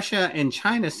Russia and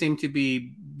China seem to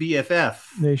be BFF.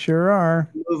 They sure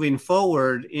are. Moving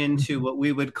forward into what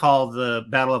we would call the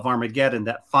Battle of Armageddon,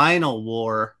 that final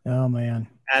war. Oh, man.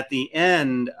 At the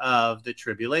end of the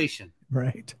tribulation.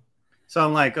 Right. So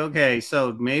I'm like, okay,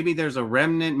 so maybe there's a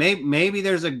remnant. Maybe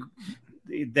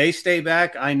they stay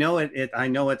back. I know I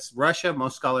know it's Russia.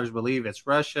 Most scholars believe it's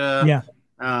Russia. Yeah.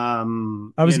 I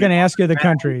was going to ask you the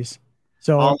countries.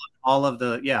 So all of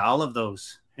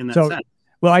those in that sense.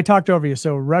 Well, I talked over you.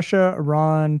 So Russia,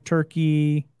 Iran,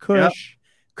 Turkey, Kush,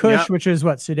 which is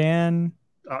what, Sudan?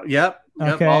 Yep.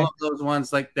 Okay. All of those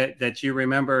ones like that you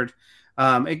remembered,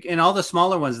 and all the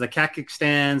smaller ones, the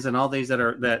Kazakhstans and all these that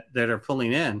are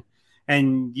pulling in,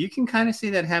 and you can kind of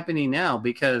see that happening now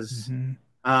because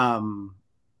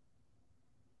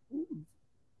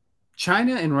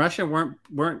China and Russia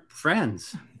weren't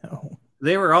friends. No.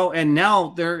 They were all, and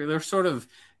now they're sort of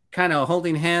kind of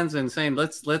holding hands and saying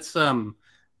let's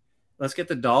get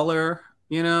the dollar,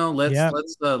 You know,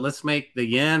 let's make the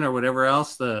yen or whatever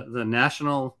else the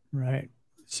national. Right.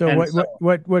 So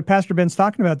what Pastor Ben's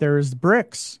talking about there is the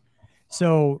BRICS.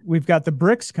 So we've got the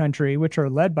BRICS country, which are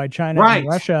led by China and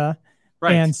Russia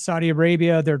and Saudi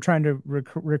Arabia. They're trying to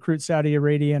recruit Saudi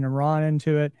Arabia and Iran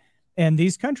into it. And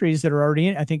these countries that are already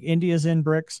in, I think India's in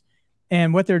BRICS.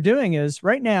 And what they're doing is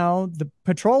right now, the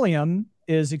petroleum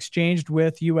is exchanged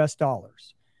with US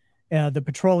dollars, the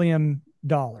petroleum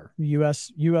dollar,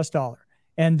 US dollar.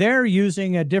 And they're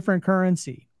using a different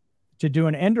currency to do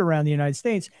an end around the United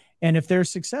States. And if they're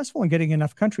successful in getting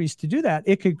enough countries to do that,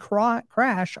 it could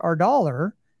crash our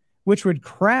dollar, which would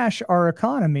crash our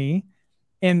economy.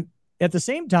 And at the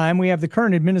same time, we have the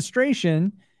current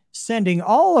administration sending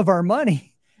all of our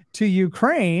money to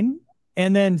Ukraine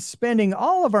and then spending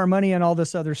all of our money on all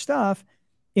this other stuff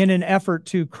in an effort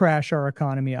to crash our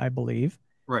economy, I believe.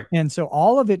 Right. And so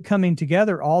all of it coming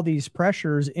together, all these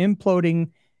pressures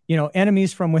imploding,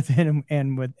 enemies from within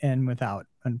and without,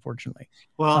 unfortunately.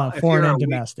 Well, foreign and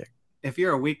domestic. If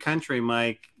you're a weak country,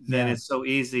 Mike, then it's so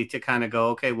easy to kind of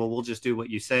go, okay, well, we'll just do what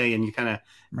you say, and you kind of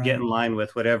get in line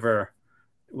with whatever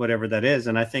that is.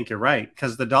 And I think you're right,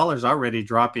 because the dollar's already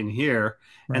dropping here.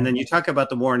 Right. And then you talk about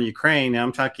the war in Ukraine. Now,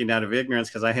 I'm talking out of ignorance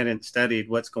because I hadn't studied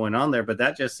what's going on there, but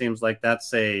that just seems like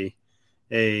that's a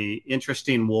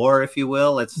interesting war, if you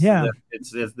will. It's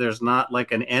there's not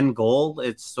like an end goal.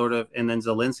 It's sort of, and then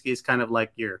Zelensky's kind of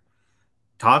like your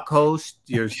talk host,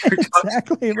 your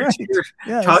exactly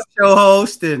talk show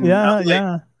host, and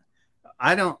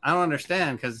I don't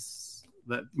understand, because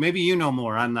maybe you know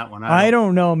more on that one. I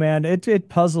don't know, man. It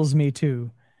puzzles me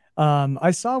too.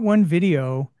 I saw one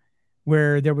video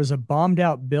where there was a bombed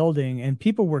out building and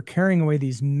people were carrying away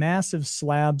these massive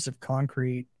slabs of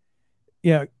concrete.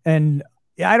 Yeah, and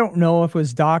I don't know if it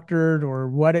was doctored or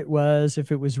what it was,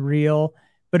 if it was real.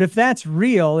 But if that's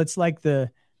real, it's like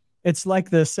the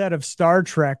set of Star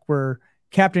Trek where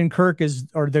Captain Kirk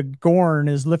or the Gorn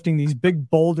is lifting these big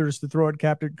boulders to throw at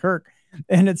Captain Kirk.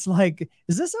 And it's like,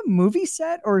 is this a movie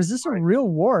set or is this a real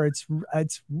war?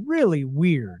 It's really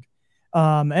weird.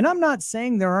 And I'm not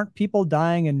saying there aren't people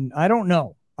dying, and I don't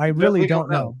know. I really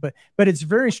don't know. But it's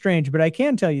very strange. But I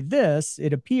can tell you this,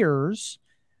 it appears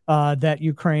that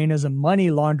Ukraine is a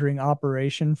money laundering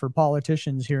operation for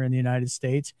politicians here in the United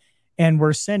States. And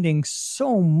we're sending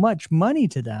so much money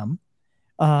to them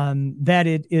that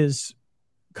it is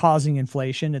causing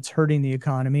inflation. It's hurting the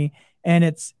economy. And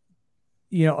it's,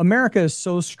 America is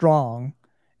so strong,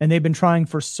 and they've been trying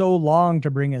for so long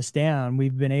to bring us down.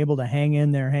 We've been able to hang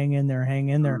in there.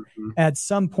 Mm-hmm. At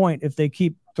some point, if they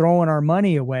keep throwing our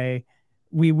money away,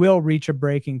 we will reach a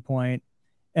breaking point.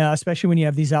 Especially when you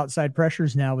have these outside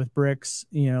pressures now with BRICS,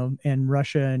 and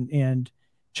Russia and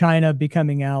China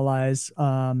becoming allies.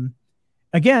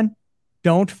 Again,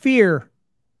 don't fear.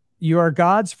 You are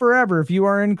God's forever if you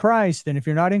are in Christ. And if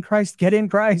you're not in Christ, get in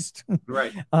Christ.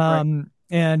 Right.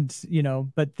 And,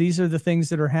 but these are the things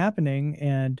that are happening.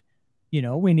 And,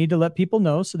 we need to let people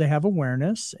know so they have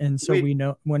awareness. And so we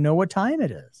know what time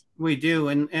it is. We do.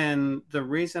 And the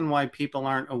reason why people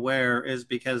aren't aware is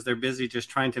because they're busy just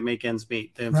trying to make ends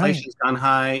meet. The inflation's gone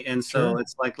high. And so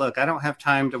it's like, look, I don't have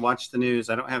time to watch the news.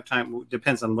 I don't have time.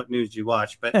 Depends on what news you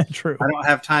watch, but True. I don't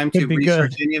have time to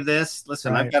research any of this.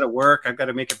 Listen, I've got to work. I've got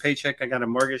to make a paycheck. I got a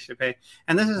mortgage to pay.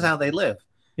 And this is how they live.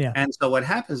 Yeah. And so what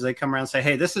happens, they come around and say,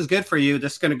 hey, this is good for you.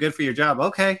 This is going to good for your job.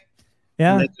 Okay.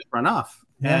 Yeah. And they just run off.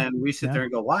 Yeah. And we sit there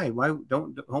and go, why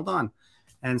don't hold on.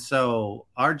 And so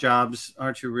our jobs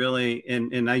are to really,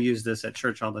 and I use this at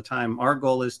church all the time. Our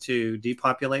goal is to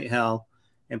depopulate hell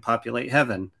and populate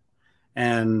heaven.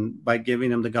 And by giving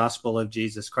them the gospel of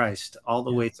Jesus Christ all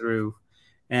the way through,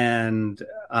 and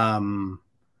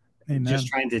just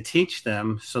trying to teach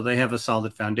them so they have a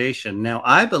solid foundation. Now,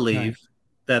 I believe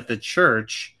that the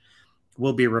church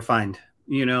will be refined.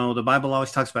 The Bible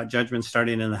always talks about judgment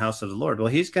starting in the house of the Lord. Well,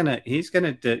 he's gonna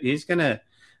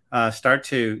start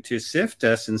to sift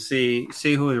us and see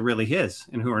who it really is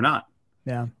and who are not.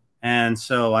 Yeah. And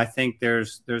so I think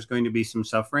there's going to be some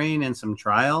suffering and some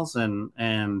trials. And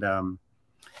as a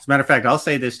matter of fact, I'll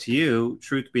say this to you,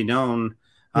 truth be known.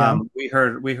 We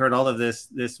heard all of this.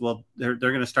 Well, they're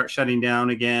going to start shutting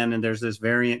down again. And there's this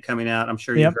variant coming out. I'm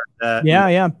sure you've heard that.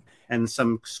 Yeah. And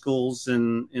some schools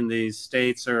in these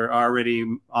states are already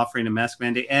offering a mask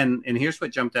mandate. And here's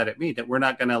what jumped out at me, that we're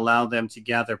not going to allow them to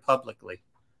gather publicly.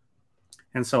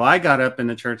 And so I got up in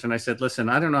the church and I said, listen,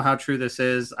 I don't know how true this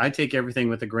is. I take everything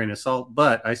with a grain of salt.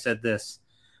 But I said this,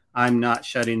 I'm not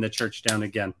shutting the church down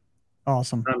again.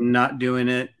 Awesome. I'm not doing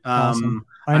it. Awesome.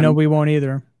 I know we won't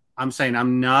either. I'm saying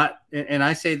I'm not. And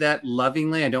I say that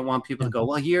lovingly. I don't want people to go,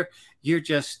 well, you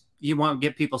want to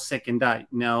get people sick and die.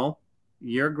 No.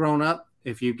 you're grown up.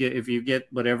 If you get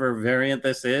whatever variant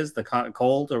this is, the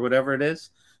cold or whatever it is,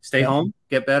 stay home,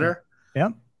 get better. Yeah.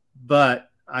 But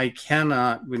I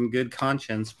cannot, in good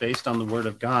conscience, based on the word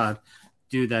of God,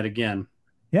 do that again.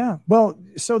 Yeah. Well,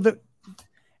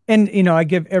 and I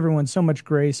give everyone so much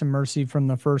grace and mercy from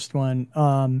the first one.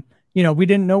 We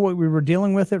didn't know what we were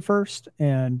dealing with at first,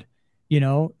 and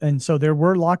so there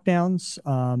were lockdowns.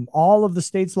 All of the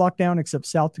states locked down except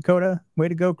South Dakota. Way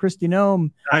to go, Kristi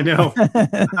Noem. I know.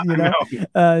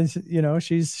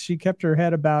 She kept her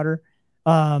head about her.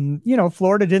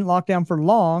 Florida didn't lock down for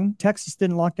long. Texas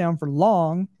didn't lock down for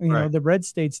long. The red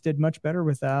states did much better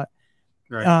with that.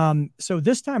 Right. So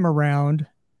this time around,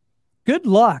 good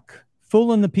luck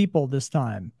fooling the people this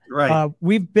time. Right.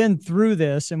 We've been through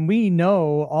this, and we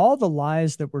know all the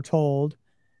lies that were told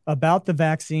about the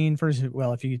vaccine. First,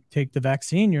 well, if you take the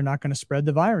vaccine, you're not going to spread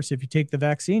the virus. If you take the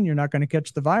vaccine, you're not going to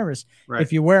catch the virus. Right.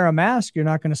 If you wear a mask, you're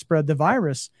not going to spread the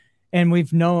virus. And we've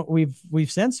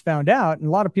since found out, and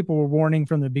a lot of people were warning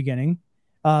from the beginning,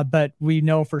 but we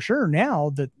know for sure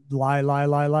now that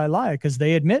lie, because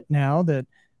they admit now that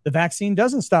the vaccine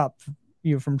doesn't stop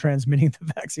you from transmitting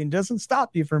the vaccine, doesn't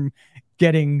stop you from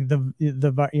getting the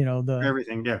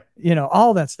everything,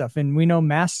 all that stuff. And we know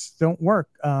masks don't work.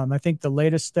 I think the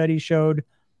latest study showed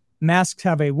masks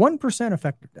have a 1%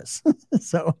 effectiveness.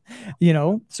 So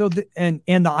the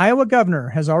Iowa governor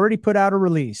has already put out a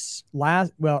release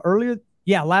earlier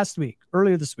this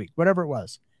week, whatever it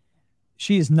was.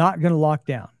 She is not going to lock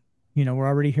down. We're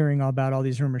already hearing about all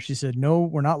these rumors. She said, no,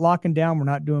 we're not locking down. We're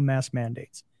not doing mask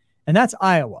mandates. And that's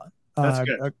Iowa. That's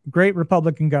good. A great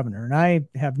Republican governor. And I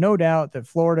have no doubt that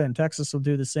Florida and Texas will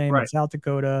do the same, and South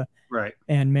Dakota,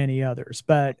 and many others.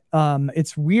 But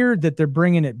it's weird that they're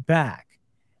bringing it back.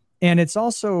 And it's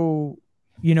also,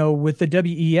 with the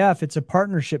WEF, it's a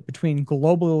partnership between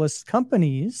globalist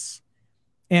companies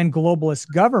and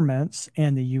globalist governments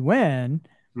and the UN.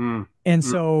 And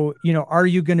so, are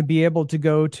you going to be able to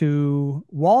go to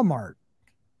Walmart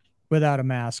without a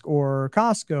mask, or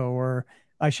Costco, or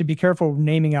I should be careful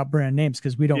naming out brand names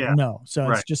because we don't know. So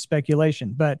it's just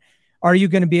speculation. But are you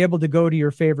going to be able to go to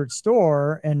your favorite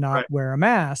store and not wear a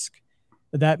mask?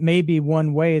 That may be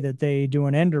one way that they do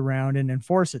an end around and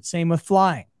enforce it. Same with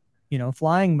flying.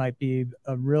 Flying might be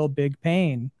a real big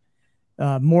pain,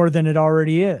 more than it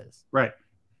already is. Right.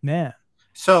 Man.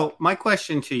 So my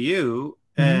question to you,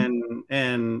 and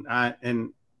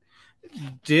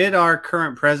did our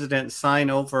current president sign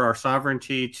over our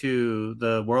sovereignty to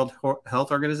the World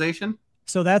Health Organization?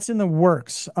 So that's in the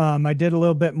works. I did a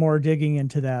little bit more digging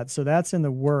into that. So that's in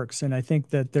the works. And I think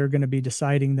that they're going to be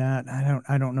deciding that.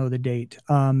 I don't know the date,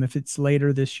 if it's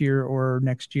later this year or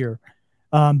next year.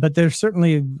 But they're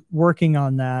certainly working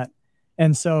on that.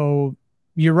 And so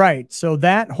you're right. So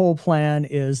that whole plan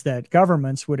is that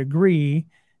governments would agree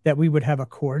that we would have a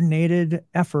coordinated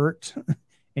effort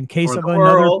in case of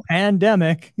another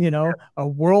pandemic, a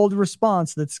world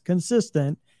response that's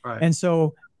consistent. Right. And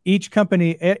so each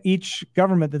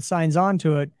government that signs on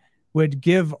to it would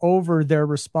give over their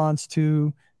response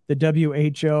to the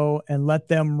WHO and let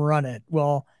them run it.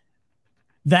 Well,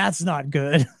 that's not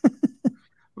good.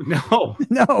 No,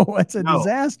 it's a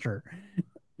disaster.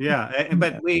 Yeah.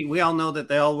 But we all know that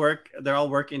they're all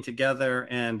working together,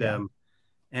 and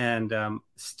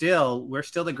still, we're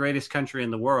still the greatest country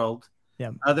in the world.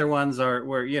 Yeah. Other ones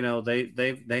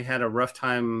they had a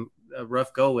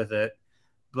rough go with it.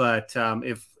 But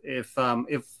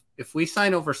if we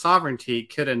sign over sovereignty,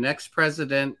 could a next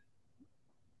president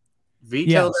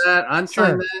veto that,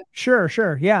 unsign that?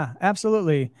 Sure. Yeah,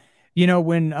 absolutely.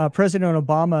 When President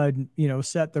Obama,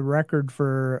 set the record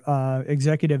for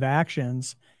executive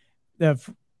actions,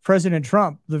 President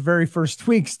Trump, the very first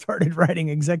week, started writing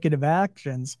executive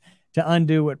actions to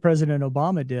undo what President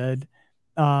Obama did.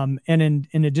 And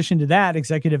in addition to that,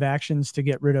 executive actions to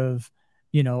get rid of,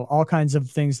 all kinds of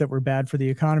things that were bad for the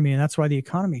economy. And that's why the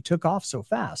economy took off so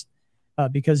fast,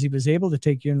 because he was able to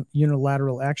take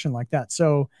unilateral action like that.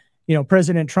 So,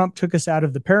 President Trump took us out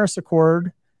of the Paris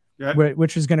Accord,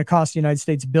 which was going to cost the United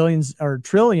States billions or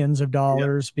trillions of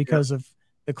dollars because of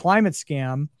the climate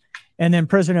scam. And then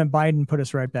President Biden put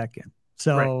us right back in.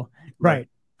 So,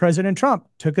 President Trump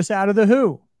took us out of the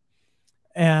WHO.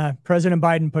 President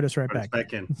Biden put us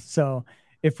back in. So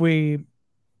if we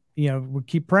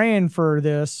keep praying for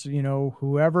this,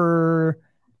 whoever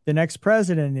the next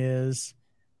president is,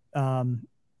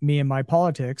 me and my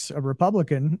politics, a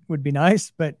Republican would be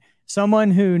nice, but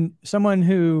someone who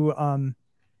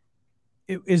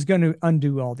is going to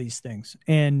undo all these things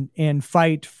and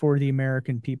fight for the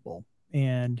American people.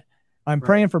 And I'm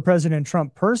praying for President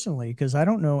Trump personally, because I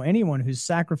don't know anyone who's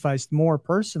sacrificed more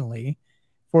personally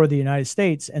for the United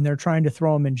States, and they're trying to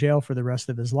throw him in jail for the rest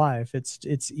of his life.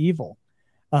 It's evil.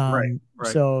 Right.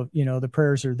 So, the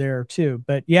prayers are there too.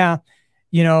 But yeah,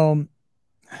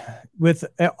 with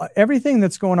everything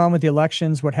that's going on with the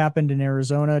elections, what happened in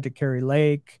Arizona to Kerry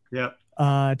Lake,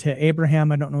 to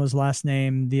Abraham, I don't know his last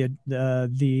name,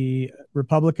 the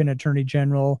Republican Attorney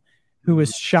General, who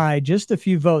was shy just a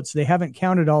few votes. They haven't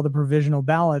counted all the provisional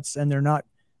ballots, and they're not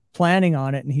planning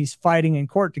on it. And he's fighting in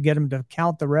court to get him to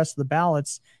count the rest of the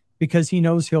ballots because he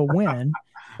knows he'll win,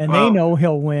 and they know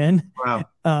he'll win.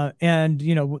 Wow. And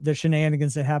the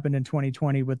shenanigans that happened in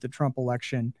 2020 with the Trump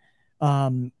election.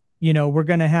 We're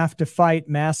going to have to fight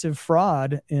massive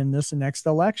fraud in this next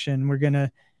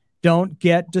election. Don't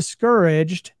get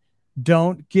discouraged.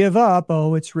 Don't give up.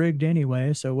 Oh, it's rigged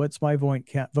anyway. So what's my vote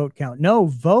count? No,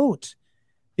 vote.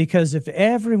 Because if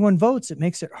everyone votes, it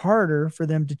makes it harder for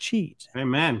them to cheat.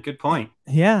 Amen. Good point.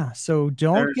 Yeah. So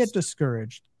don't get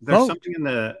discouraged. There's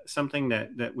something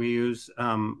that we use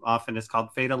often. It's called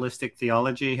fatalistic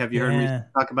theology. Have you heard me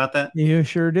talk about that? You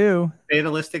sure do.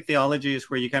 Fatalistic theology is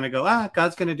where you kind of go,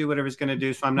 God's going to do whatever he's going to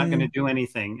do, so I'm not going to do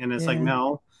anything. And it's like,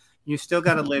 no, you still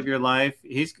got to live your life.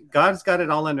 God's got it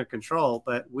all under control,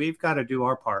 but we've got to do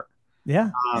our part.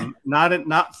 Yeah.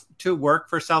 Not to work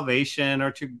for salvation or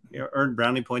to earn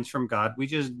brownie points from God. We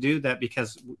just do that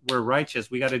because we're righteous.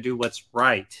 We got to do what's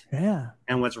right. Yeah.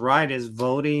 And what's right is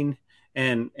voting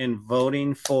and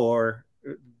voting for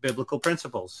biblical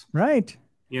principles. Right.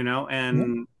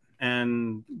 And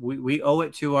we owe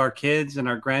it to our kids and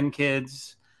our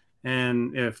grandkids.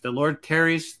 And if the Lord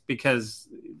tarries, because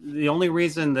the only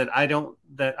reason that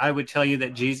I would tell you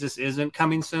that Jesus isn't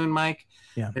coming soon, Mike,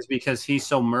 is because he's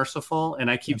so merciful.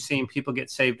 And I keep seeing people get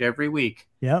saved every week.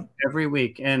 Every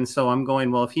week. And so I'm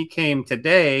going, well, if he came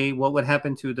today, what would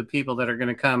happen to the people that are going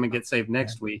to come and get saved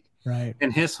next week? Right.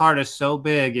 And his heart is so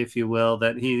big, if you will,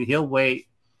 that he'll wait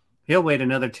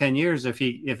another 10 years if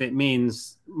it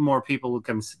means more people will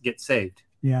come get saved.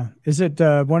 Yeah. Is it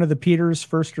one of the Peters,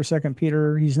 1st or 2nd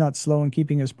Peter? He's not slow in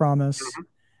keeping his promise,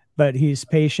 but he's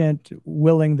patient,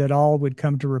 willing that all would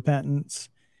come to repentance.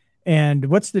 And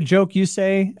what's the joke you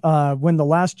say? When the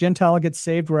last Gentile gets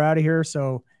saved, we're out of here.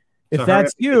 So if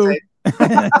that's you,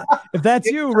 if that's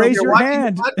you, raise your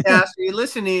hand. Podcast, are you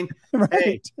listening? Right.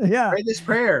 Hey, yeah. Pray this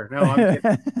prayer. No, I'm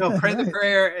kidding. No, pray the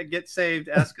prayer and get saved.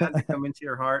 Ask God to come into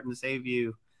your heart and save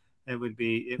you. It would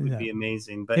be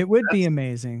amazing. But it would be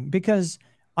amazing because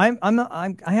I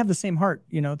have the same heart.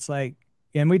 It's like,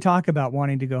 and we talk about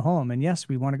wanting to go home, and yes,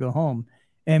 we want to go home,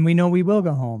 and we know we will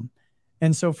go home.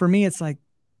 And so for me, it's like,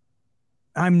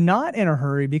 I'm not in a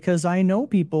hurry because I know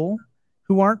people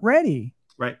who aren't ready.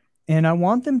 Right. And I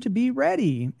want them to be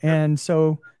ready. And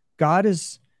so God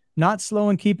is not slow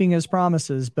in keeping his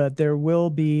promises, but there will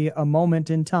be a moment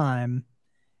in time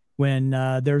when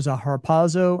there's a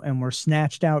harpazo and we're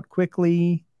snatched out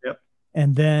quickly.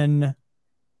 And then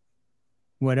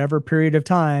whatever period of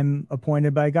time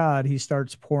appointed by God, he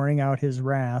starts pouring out his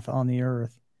wrath on the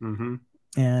earth.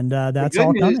 And that's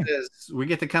all coming. The good news is we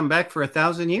get to come back for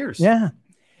 1,000 years. Yeah.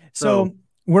 So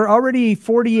we're already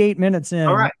 48 minutes in.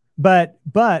 All right. But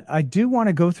I do want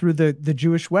to go through the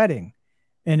Jewish wedding.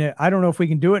 And I don't know if we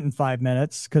can do it in 5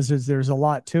 minutes because there's a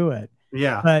lot to it.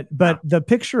 Yeah. But the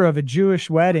picture of a Jewish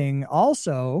wedding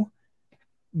also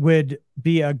would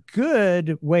be a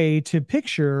good way to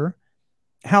picture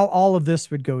how all of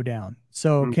this would go down.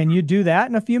 So can you do that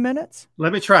in a few minutes?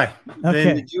 Let me try. Okay.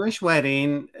 In the Jewish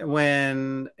wedding,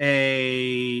 when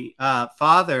a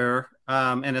father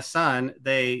and a son,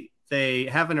 they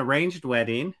have an arranged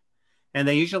wedding, and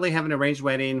they usually have an arranged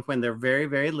wedding when they're very,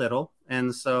 very little.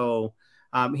 And so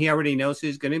he already knows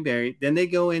who's going to be married. Then they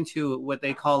go into what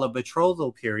they call a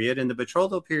betrothal period. And the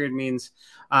betrothal period means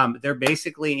they're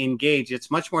basically engaged. It's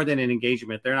much more than an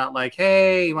engagement. They're not like,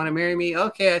 hey, you want to marry me?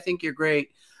 Okay, I think you're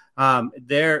great.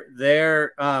 They're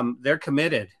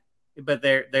committed, but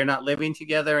they're not living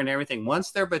together and everything.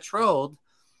 Once they're betrothed,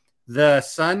 the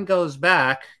son goes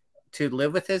back to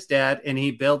live with his dad, and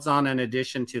he builds on an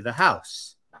addition to the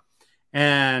house.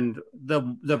 And the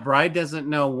bride doesn't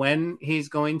know when he's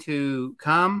going to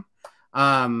come.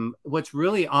 What's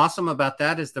really awesome about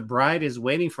that is the bride is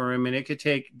waiting for him, and it could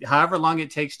take however long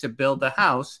it takes to build the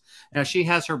house. Now she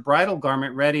has her bridal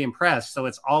garment ready and pressed, so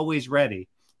it's always ready.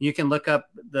 You can look up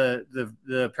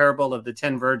the parable of the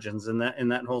 10 virgins in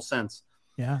that whole sense.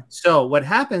 Yeah. So what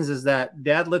happens is that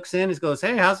dad looks in and goes,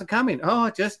 hey, how's it coming? Oh,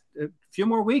 just a few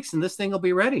more weeks and this thing will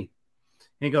be ready.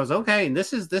 And he goes, okay. And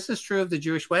this is true of the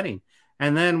Jewish wedding.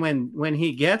 And then when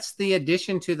he gets the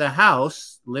addition to the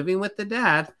house, living with the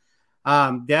dad,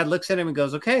 Dad looks at him and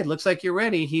goes, okay, looks like you're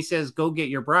ready. He says, go get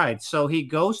your bride. So he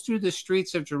goes through the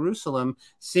streets of Jerusalem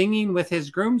singing with his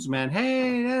groomsmen,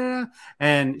 hey,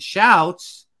 and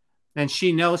shouts, and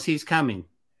she knows he's coming.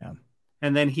 Yeah.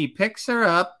 And then he picks her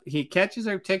up, he catches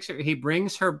her, takes her, he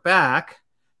brings her back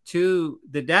to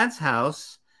the dad's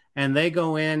house, and they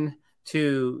go in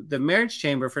to the marriage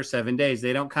chamber for 7 days.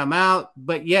 They don't come out,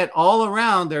 but yet all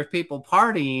around there's people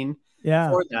partying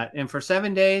for that, and for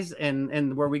 7 days,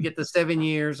 and where we get the 7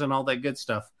 years and all that good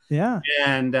stuff.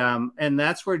 And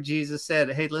that's where Jesus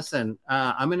said, hey, listen,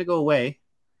 I'm going to go away.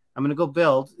 I'm going to go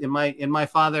build in my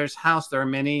Father's house. There are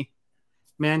many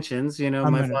mansions, you know.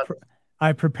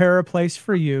 I prepare a place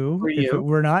for you. If it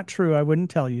were not true, I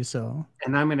wouldn't tell you so.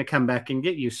 And I'm going to come back and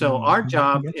get you. So our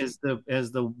job as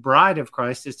the bride of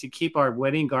Christ is to keep our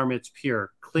wedding garments pure,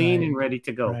 clean, and ready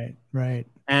to go. Right.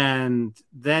 And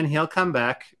then he'll come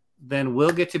back. Then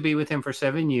we'll get to be with him for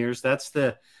 7 years. That's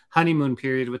the honeymoon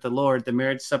period with the Lord. The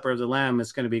marriage supper of the Lamb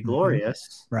is going to be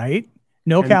glorious. Right.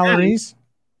 No calories.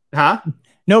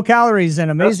 No calories, and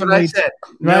amazingly. That's what I said.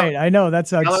 Right. I know. That's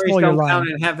how calories don't count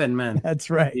in heaven, man. That's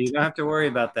right. You don't have to worry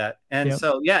about that. And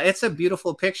so, it's a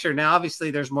beautiful picture. Now, obviously,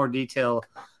 there's more detail.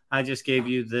 I just gave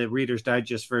you the Reader's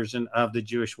Digest version of the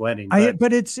Jewish wedding.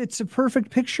 But it's a perfect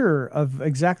picture of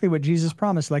exactly what Jesus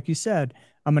promised. Like you said,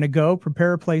 I'm going to go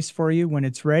prepare a place for you. When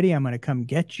it's ready, I'm going to come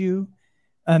get you.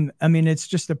 I mean, it's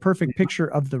just a perfect picture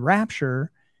of the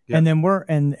rapture. And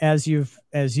then as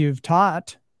you've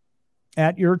taught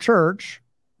at your church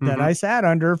that I sat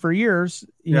under for years,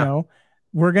 you know,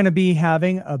 we're going to be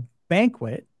having a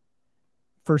banquet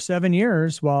for 7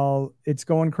 years while it's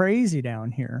going crazy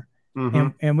down here.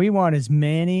 And we want as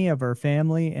many of our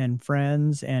family and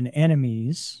friends and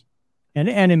enemies we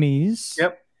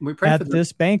pray at for them.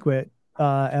 this banquet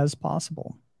as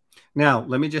possible. Now,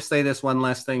 let me just say this one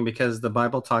last thing, because the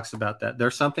Bible talks about that.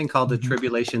 There's something called the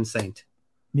tribulation saint.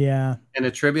 Yeah. And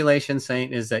a tribulation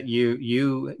saint is that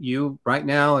you right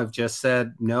now have just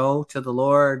said no to the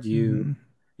Lord. You're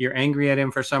angry at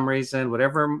him for some reason,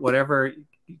 whatever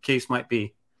case might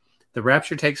be. The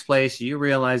rapture takes place. You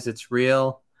realize it's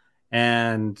real,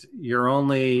 and you're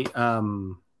only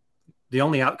the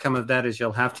only outcome of that is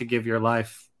you'll have to give your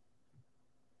life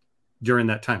during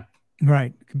that time.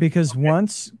 Right. Because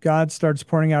once God starts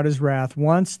pouring out his wrath,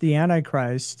 once the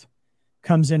Antichrist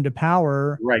comes into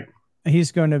power,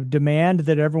 he's going to demand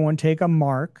that everyone take a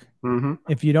mark.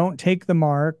 If you don't take the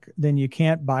mark, then you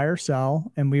can't buy or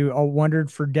sell. And we all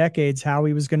wondered for decades how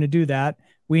he was going to do that.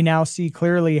 We now see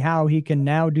clearly how he can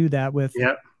now do that with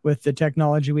the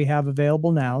technology we have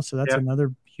available now. So that's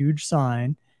another huge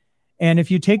sign. And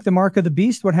if you take the mark of the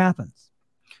beast, what happens?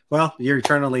 Well, you're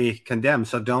eternally condemned.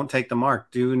 So don't take the mark.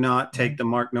 Do not take the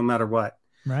mark no matter what.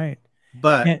 Right.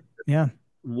 But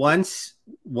once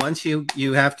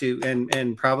you have to,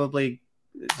 and probably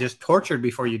just tortured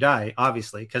before you die,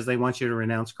 obviously, because they want you to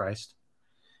renounce Christ.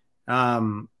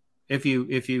 If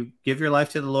you give your life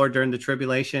to the Lord during the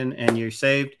tribulation and you're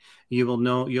saved, you'll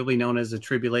be known as a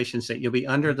tribulation saint. You'll be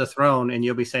under the throne, and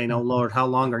you'll be saying, "Oh Lord, how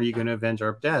long are you going to avenge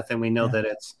our death?" And we know that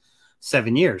it's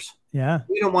 7 years. Yeah.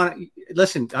 We don't want to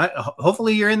listen.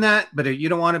 Hopefully you're in that, but you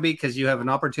don't want to be, because you have an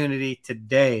opportunity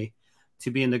today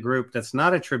to be in the group that's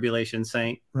not a tribulation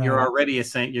saint. You're already a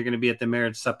saint. You're going to be at the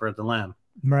marriage supper of the Lamb.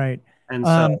 Right. And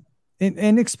so,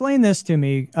 and explain this to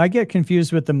me. I get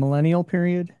confused with the millennial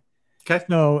period. Okay.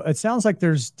 So it sounds like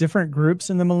there's different groups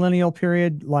in the millennial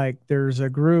period. Like there's a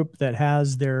group that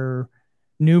has their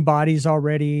new bodies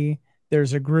already.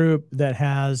 There's a group that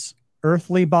has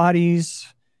earthly bodies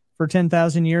for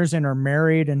 10,000 years and are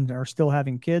married and are still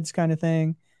having kids, kind of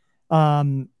thing.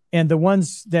 And the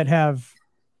ones that have,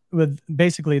 with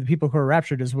basically the people who are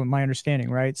raptured is what my understanding,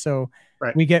 right? So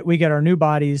we get our new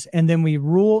bodies, and then we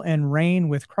rule and reign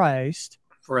with Christ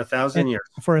for 1,000 years.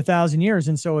 For 1,000 years.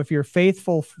 And so if you're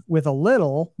faithful with a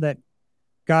little that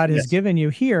God has given you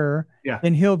here,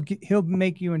 then he'll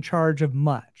make you in charge of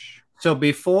much. So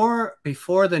before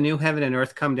the new heaven and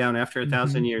earth come down after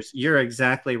 1,000 years, you're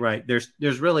exactly right. There's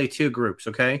really two groups,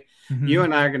 okay? You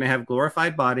and I are going to have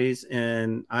glorified bodies,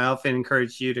 and I often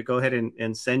encourage you to go ahead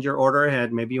and send your order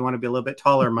ahead. Maybe you want to be a little bit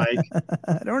taller, Mike.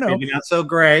 I don't know. Maybe not so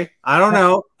gray. I don't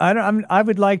know. I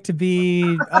would like to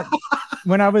be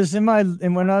when I was in my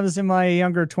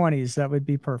younger 20s. That would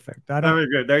be perfed. Very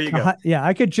good. There you go. Yeah,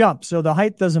 I could jump, so the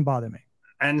height doesn't bother me.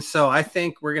 And so I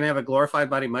think we're going to have a glorified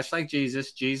body, much like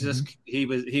Jesus. Jesus, he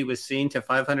was seen to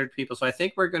 500 people. So I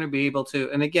think we're going to be able to,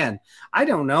 and again, I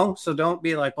don't know. So don't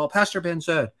be like, well, Pastor Ben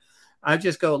said. I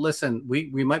just go, listen, we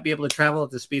might be able to travel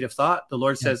at the speed of thought. The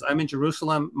Lord says, I'm in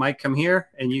Jerusalem. Mike, come here,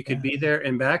 and you could be there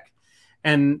and back.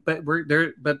 but we're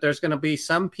there, but there's going to be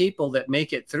some people that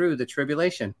make it through the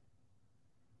tribulation.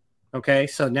 Okay,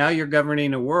 so now you're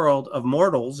governing a world of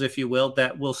mortals, if you will,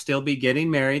 that will still be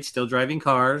getting married, still driving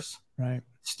cars, right,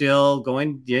 still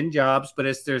going in jobs, but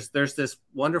there's this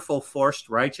wonderful forced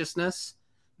righteousness,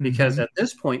 because at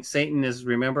this point Satan is,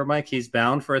 remember, Mike, he's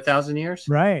bound for 1,000 years,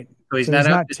 right. so he's not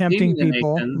out tempting deceiving the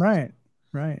people, nations.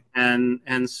 right.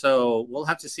 And so we'll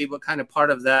have to see what kind of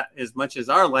part of that, as much as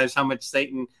our lives, how much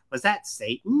Satan was that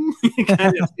Satan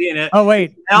kind of seeing it. Oh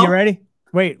wait, you ready?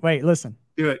 Wait, listen.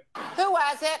 Do it. Who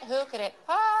was it? Who could it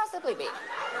possibly be?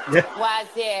 Yeah. Was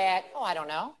it? Oh, I don't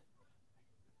know.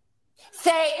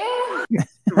 Satan.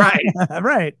 Right.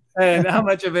 Right. And how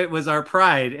much of it was our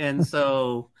pride? And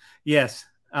so, yes,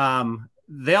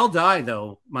 they'll die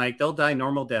though, Mike. They'll die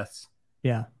normal deaths.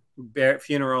 Yeah.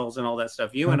 Funerals and all that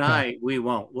stuff. You and I, we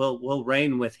won't. We'll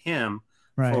reign with him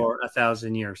for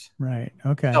 1,000 years. Right.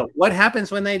 Okay. So what happens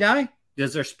when they die?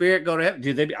 Does their spirit go to heaven?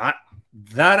 Do they?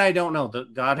 That I don't know.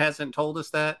 God hasn't told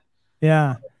us that.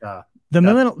 Yeah.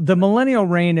 The millennial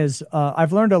reign is.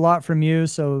 I've learned a lot from you,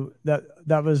 so that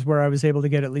was where I was able to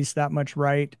get at least that much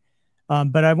right.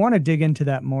 But I want to dig into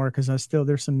that more because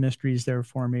there's some mysteries there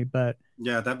for me. But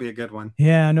yeah, that'd be a good one.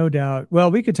 Yeah, no doubt.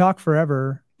 Well, we could talk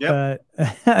forever. Yep.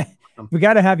 But we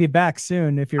got to have you back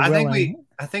soon if you're willing.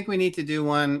 I think we need to do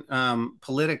one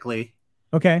politically.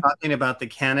 Okay. Talking about the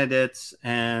candidates,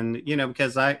 and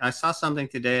because I saw something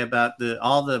today about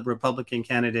all the Republican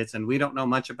candidates, and we don't know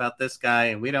much about this guy,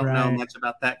 and we don't know much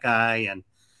about that guy,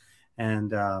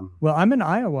 and well, I'm in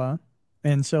Iowa,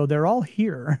 and so they're all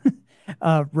here.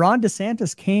 Ron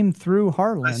DeSantis came through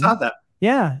Harlan. I saw that.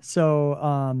 Yeah.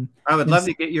 So I would love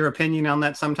to get your opinion on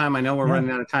that sometime. I know we're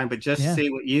running out of time, but just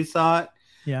see what you thought.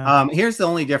 Yeah. Here's the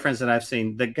only difference that I've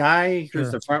seen. The guy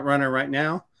who's the front runner right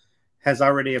now has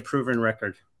already a proven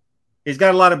record. He's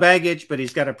got a lot of baggage, but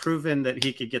he's got a proven that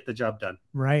he could get the job done.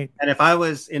 Right. And if I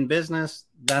was in business,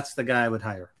 that's the guy I would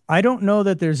hire. I don't know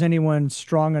that there's anyone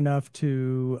strong enough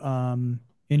to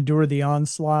endure the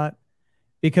onslaught,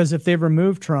 because if they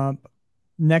remove Trump,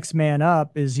 next man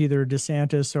up is either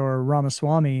DeSantis or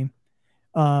Ramaswamy.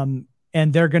 And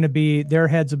their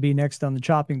heads will be next on the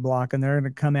chopping block, and they're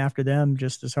going to come after them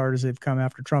just as hard as they've come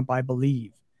after Trump, I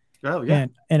believe. Oh, yeah.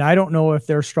 And I don't know if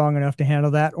they're strong enough to handle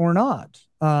that or not.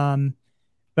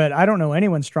 But I don't know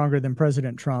anyone stronger than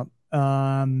President Trump.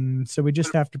 So we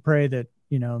just have to pray that,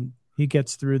 he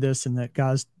gets through this and that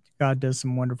God does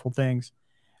some wonderful things.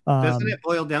 Doesn't it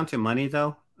boil down to money,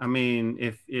 though? I mean,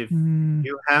 if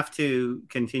you have to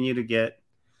continue to get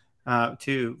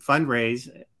to fundraise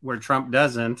where Trump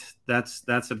doesn't,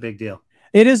 that's a big deal.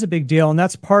 It is a big deal, and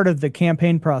that's part of the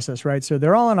campaign process, right? So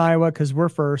they're all in Iowa because we're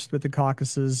first with the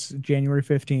caucuses January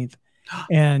 15th.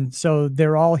 And so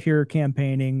they're all here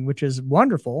campaigning, which is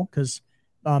wonderful because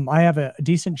I have a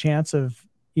decent chance of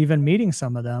even meeting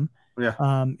some of them.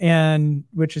 Yeah. And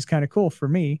which is kind of cool for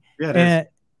me. Yeah,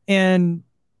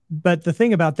 but the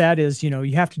thing about that is,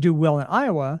 you have to do well in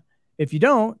Iowa. If you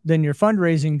don't, then your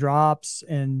fundraising drops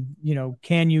and,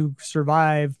 can you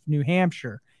survive New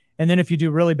Hampshire? And then if you do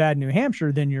really bad in New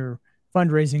Hampshire, then your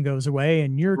fundraising goes away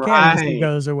and your candidacy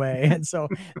goes away. And so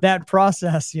that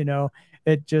process,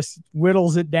 it just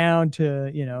whittles it down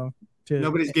to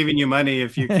nobody's giving you money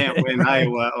if you can't win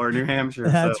Iowa or New Hampshire.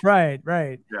 That's right.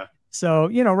 Yeah. So,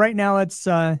 right now it's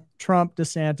Trump,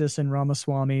 DeSantis, and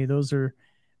Ramaswamy. Those are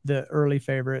the early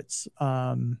favorites.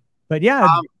 But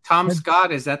yeah. Tom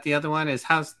Scott, is that the other one? Is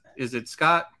it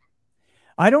Scott?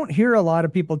 I don't hear a lot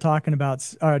of people talking about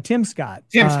Tim Scott.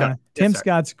 Tim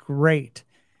Scott's great.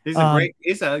 He's a great.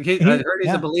 I heard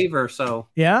he's a believer. So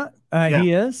yeah,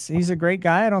 he is. He's a great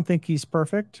guy. I don't think he's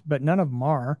perfect, but none of them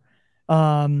are.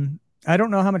 I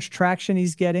don't know how much traction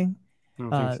he's getting,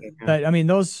 but I mean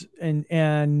those and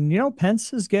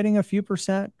Pence is getting a few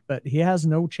percent, but he has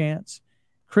no chance.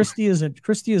 Christie is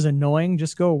annoying.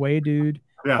 Just go away, dude.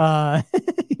 Yeah.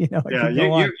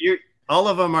 You all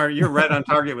of them are. You're right on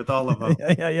target with all of them.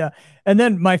 Yeah. And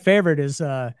then my favorite is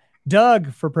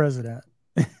Doug for president.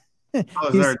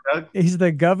 Doug? He's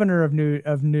the governor of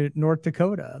North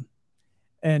Dakota,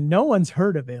 and no one's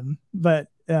heard of him, but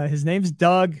his name's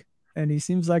Doug, and he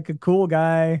seems like a cool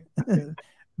guy.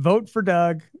 Vote for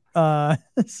Doug.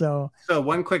 So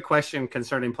one quick question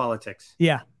concerning politics.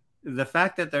 Yeah. The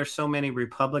fact that there's so many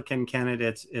Republican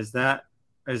candidates, is that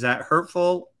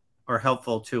hurtful or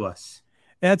helpful to us?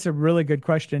 That's a really good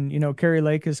question. Carrie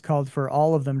Lake has called for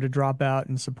all of them to drop out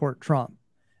and support Trump.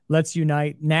 Let's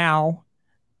unite now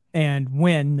and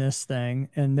win this thing.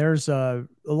 And there's a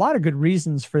lot of good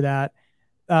reasons for that.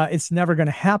 It's never going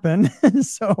to happen.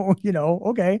 So,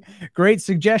 okay, great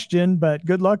suggestion, but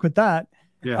good luck with that.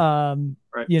 Yeah.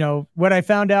 You know, what I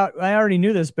found out, I already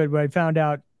knew this, but what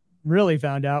I really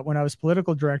found out when I was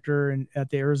political director at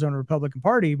the Arizona Republican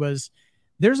Party was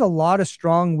there's a lot of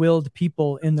strong-willed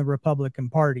people in the Republican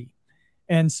Party.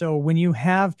 And so when you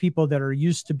have people that are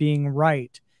used to being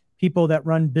right, people that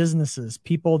run businesses,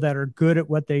 people that are good at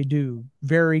what they do,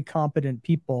 very competent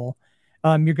people,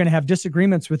 you're going to have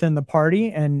disagreements within the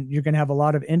party, and you're going to have a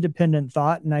lot of independent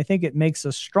thought. And I think it makes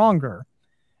us stronger,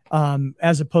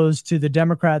 as opposed to the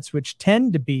Democrats, which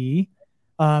tend to be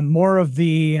more of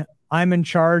the I'm in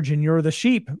charge and you're the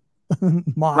sheep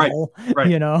model, right.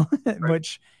 you know,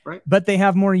 but they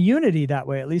have more unity that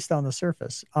way, at least on the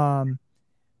surface.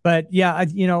 But yeah,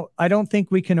 I don't think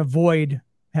we can avoid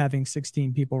having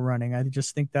 16 people running. I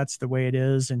just think that's the way it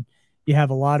is. And you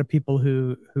have a lot of people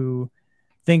who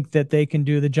think that they can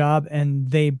do the job, and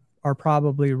they are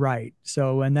probably right.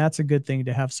 So, and that's a good thing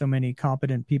to have so many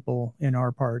competent people in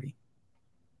our party.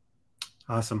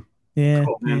 Awesome. Yeah.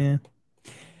 Cool, yeah.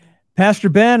 Pastor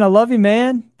Ben, I love you,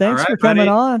 man. Thanks for coming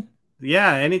on.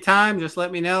 Yeah. Anytime. Just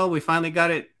let me know. We finally got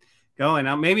it going.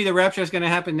 Now, maybe the rapture is going to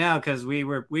happen now, because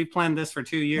we planned this for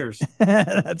 2 years.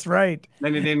 That's right.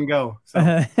 Then it didn't go.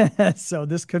 So, so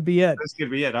this could be it. This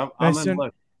could be it.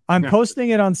 I'm posting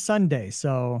it on Sunday.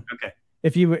 So okay.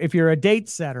 If you're a date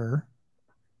setter,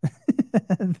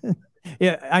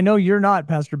 yeah, I know you're not,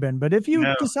 Pastor Ben, but if you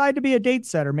decide to be a date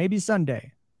setter, maybe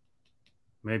Sunday.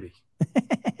 Maybe.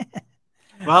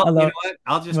 Well, you know what?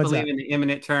 I'll just believe in the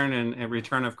imminent turn and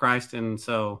return of Christ. And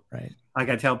so, like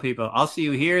I tell people, I'll see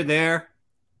you here, there,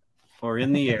 or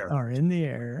in the air. Or in the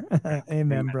air.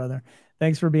 Amen, brother.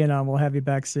 Thanks for being on. We'll have you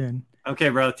back soon. Okay,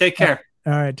 brother. Take care.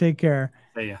 All right. Take care.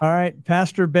 See ya. All right.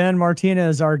 Pastor Ben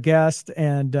Martinez, our guest,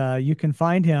 and you can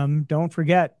find him. Don't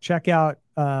forget, check out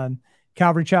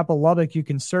Calvary Chapel Lubbock. You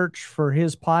can search for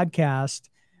his podcast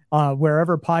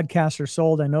wherever podcasts are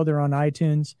sold. I know they're on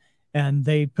iTunes, and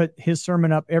they put his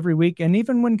sermon up every week, and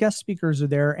even when guest speakers are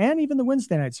there, and even the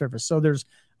Wednesday night service. So there's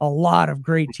a lot of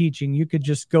great teaching. You could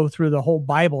just go through the whole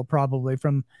Bible probably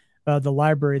from the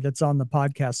library that's on the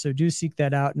podcast. So do seek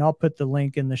that out, and I'll put the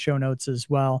link in the show notes as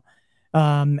well.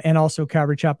 And also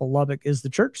Calvary Chapel Lubbock is the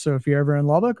church. So if you're ever in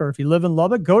Lubbock, or if you live in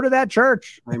Lubbock, go to that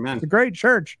church. Amen. It's a great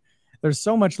church. There's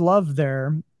so much love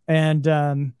there. And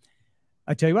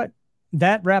I tell you what,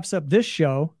 that wraps up this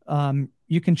show.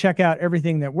 You can check out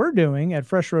everything that we're doing at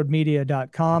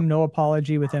freshroadmedia.com. No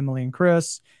Apology with Emily and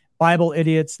Chris. Bible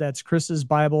Idiots, that's Chris's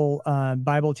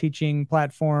Bible teaching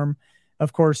platform.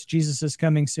 Of course, Jesus is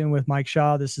Coming Soon with Mike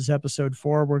Shaw. This is episode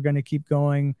 4. We're going to keep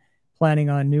going, planning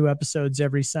on new episodes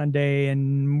every Sunday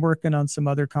and working on some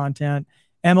other content.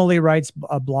 Emily writes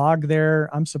a blog there.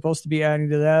 I'm supposed to be adding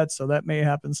to that, so that may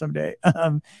happen someday.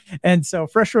 And so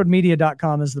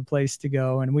freshroadmedia.com is the place to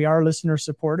go. And we are listener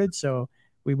supported, so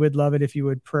we would love it if you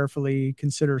would prayerfully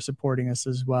consider supporting us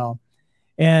as well.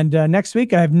 And next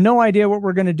week, I have no idea what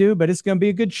we're going to do, but it's going to be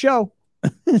a good show.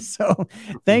 So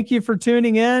thank you for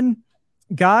tuning in.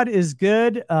 God is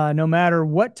good no matter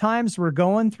what times we're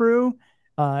going through.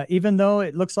 Even though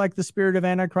it looks like the spirit of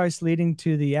Antichrist leading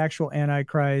to the actual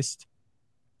Antichrist,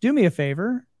 do me a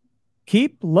favor,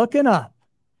 keep looking up.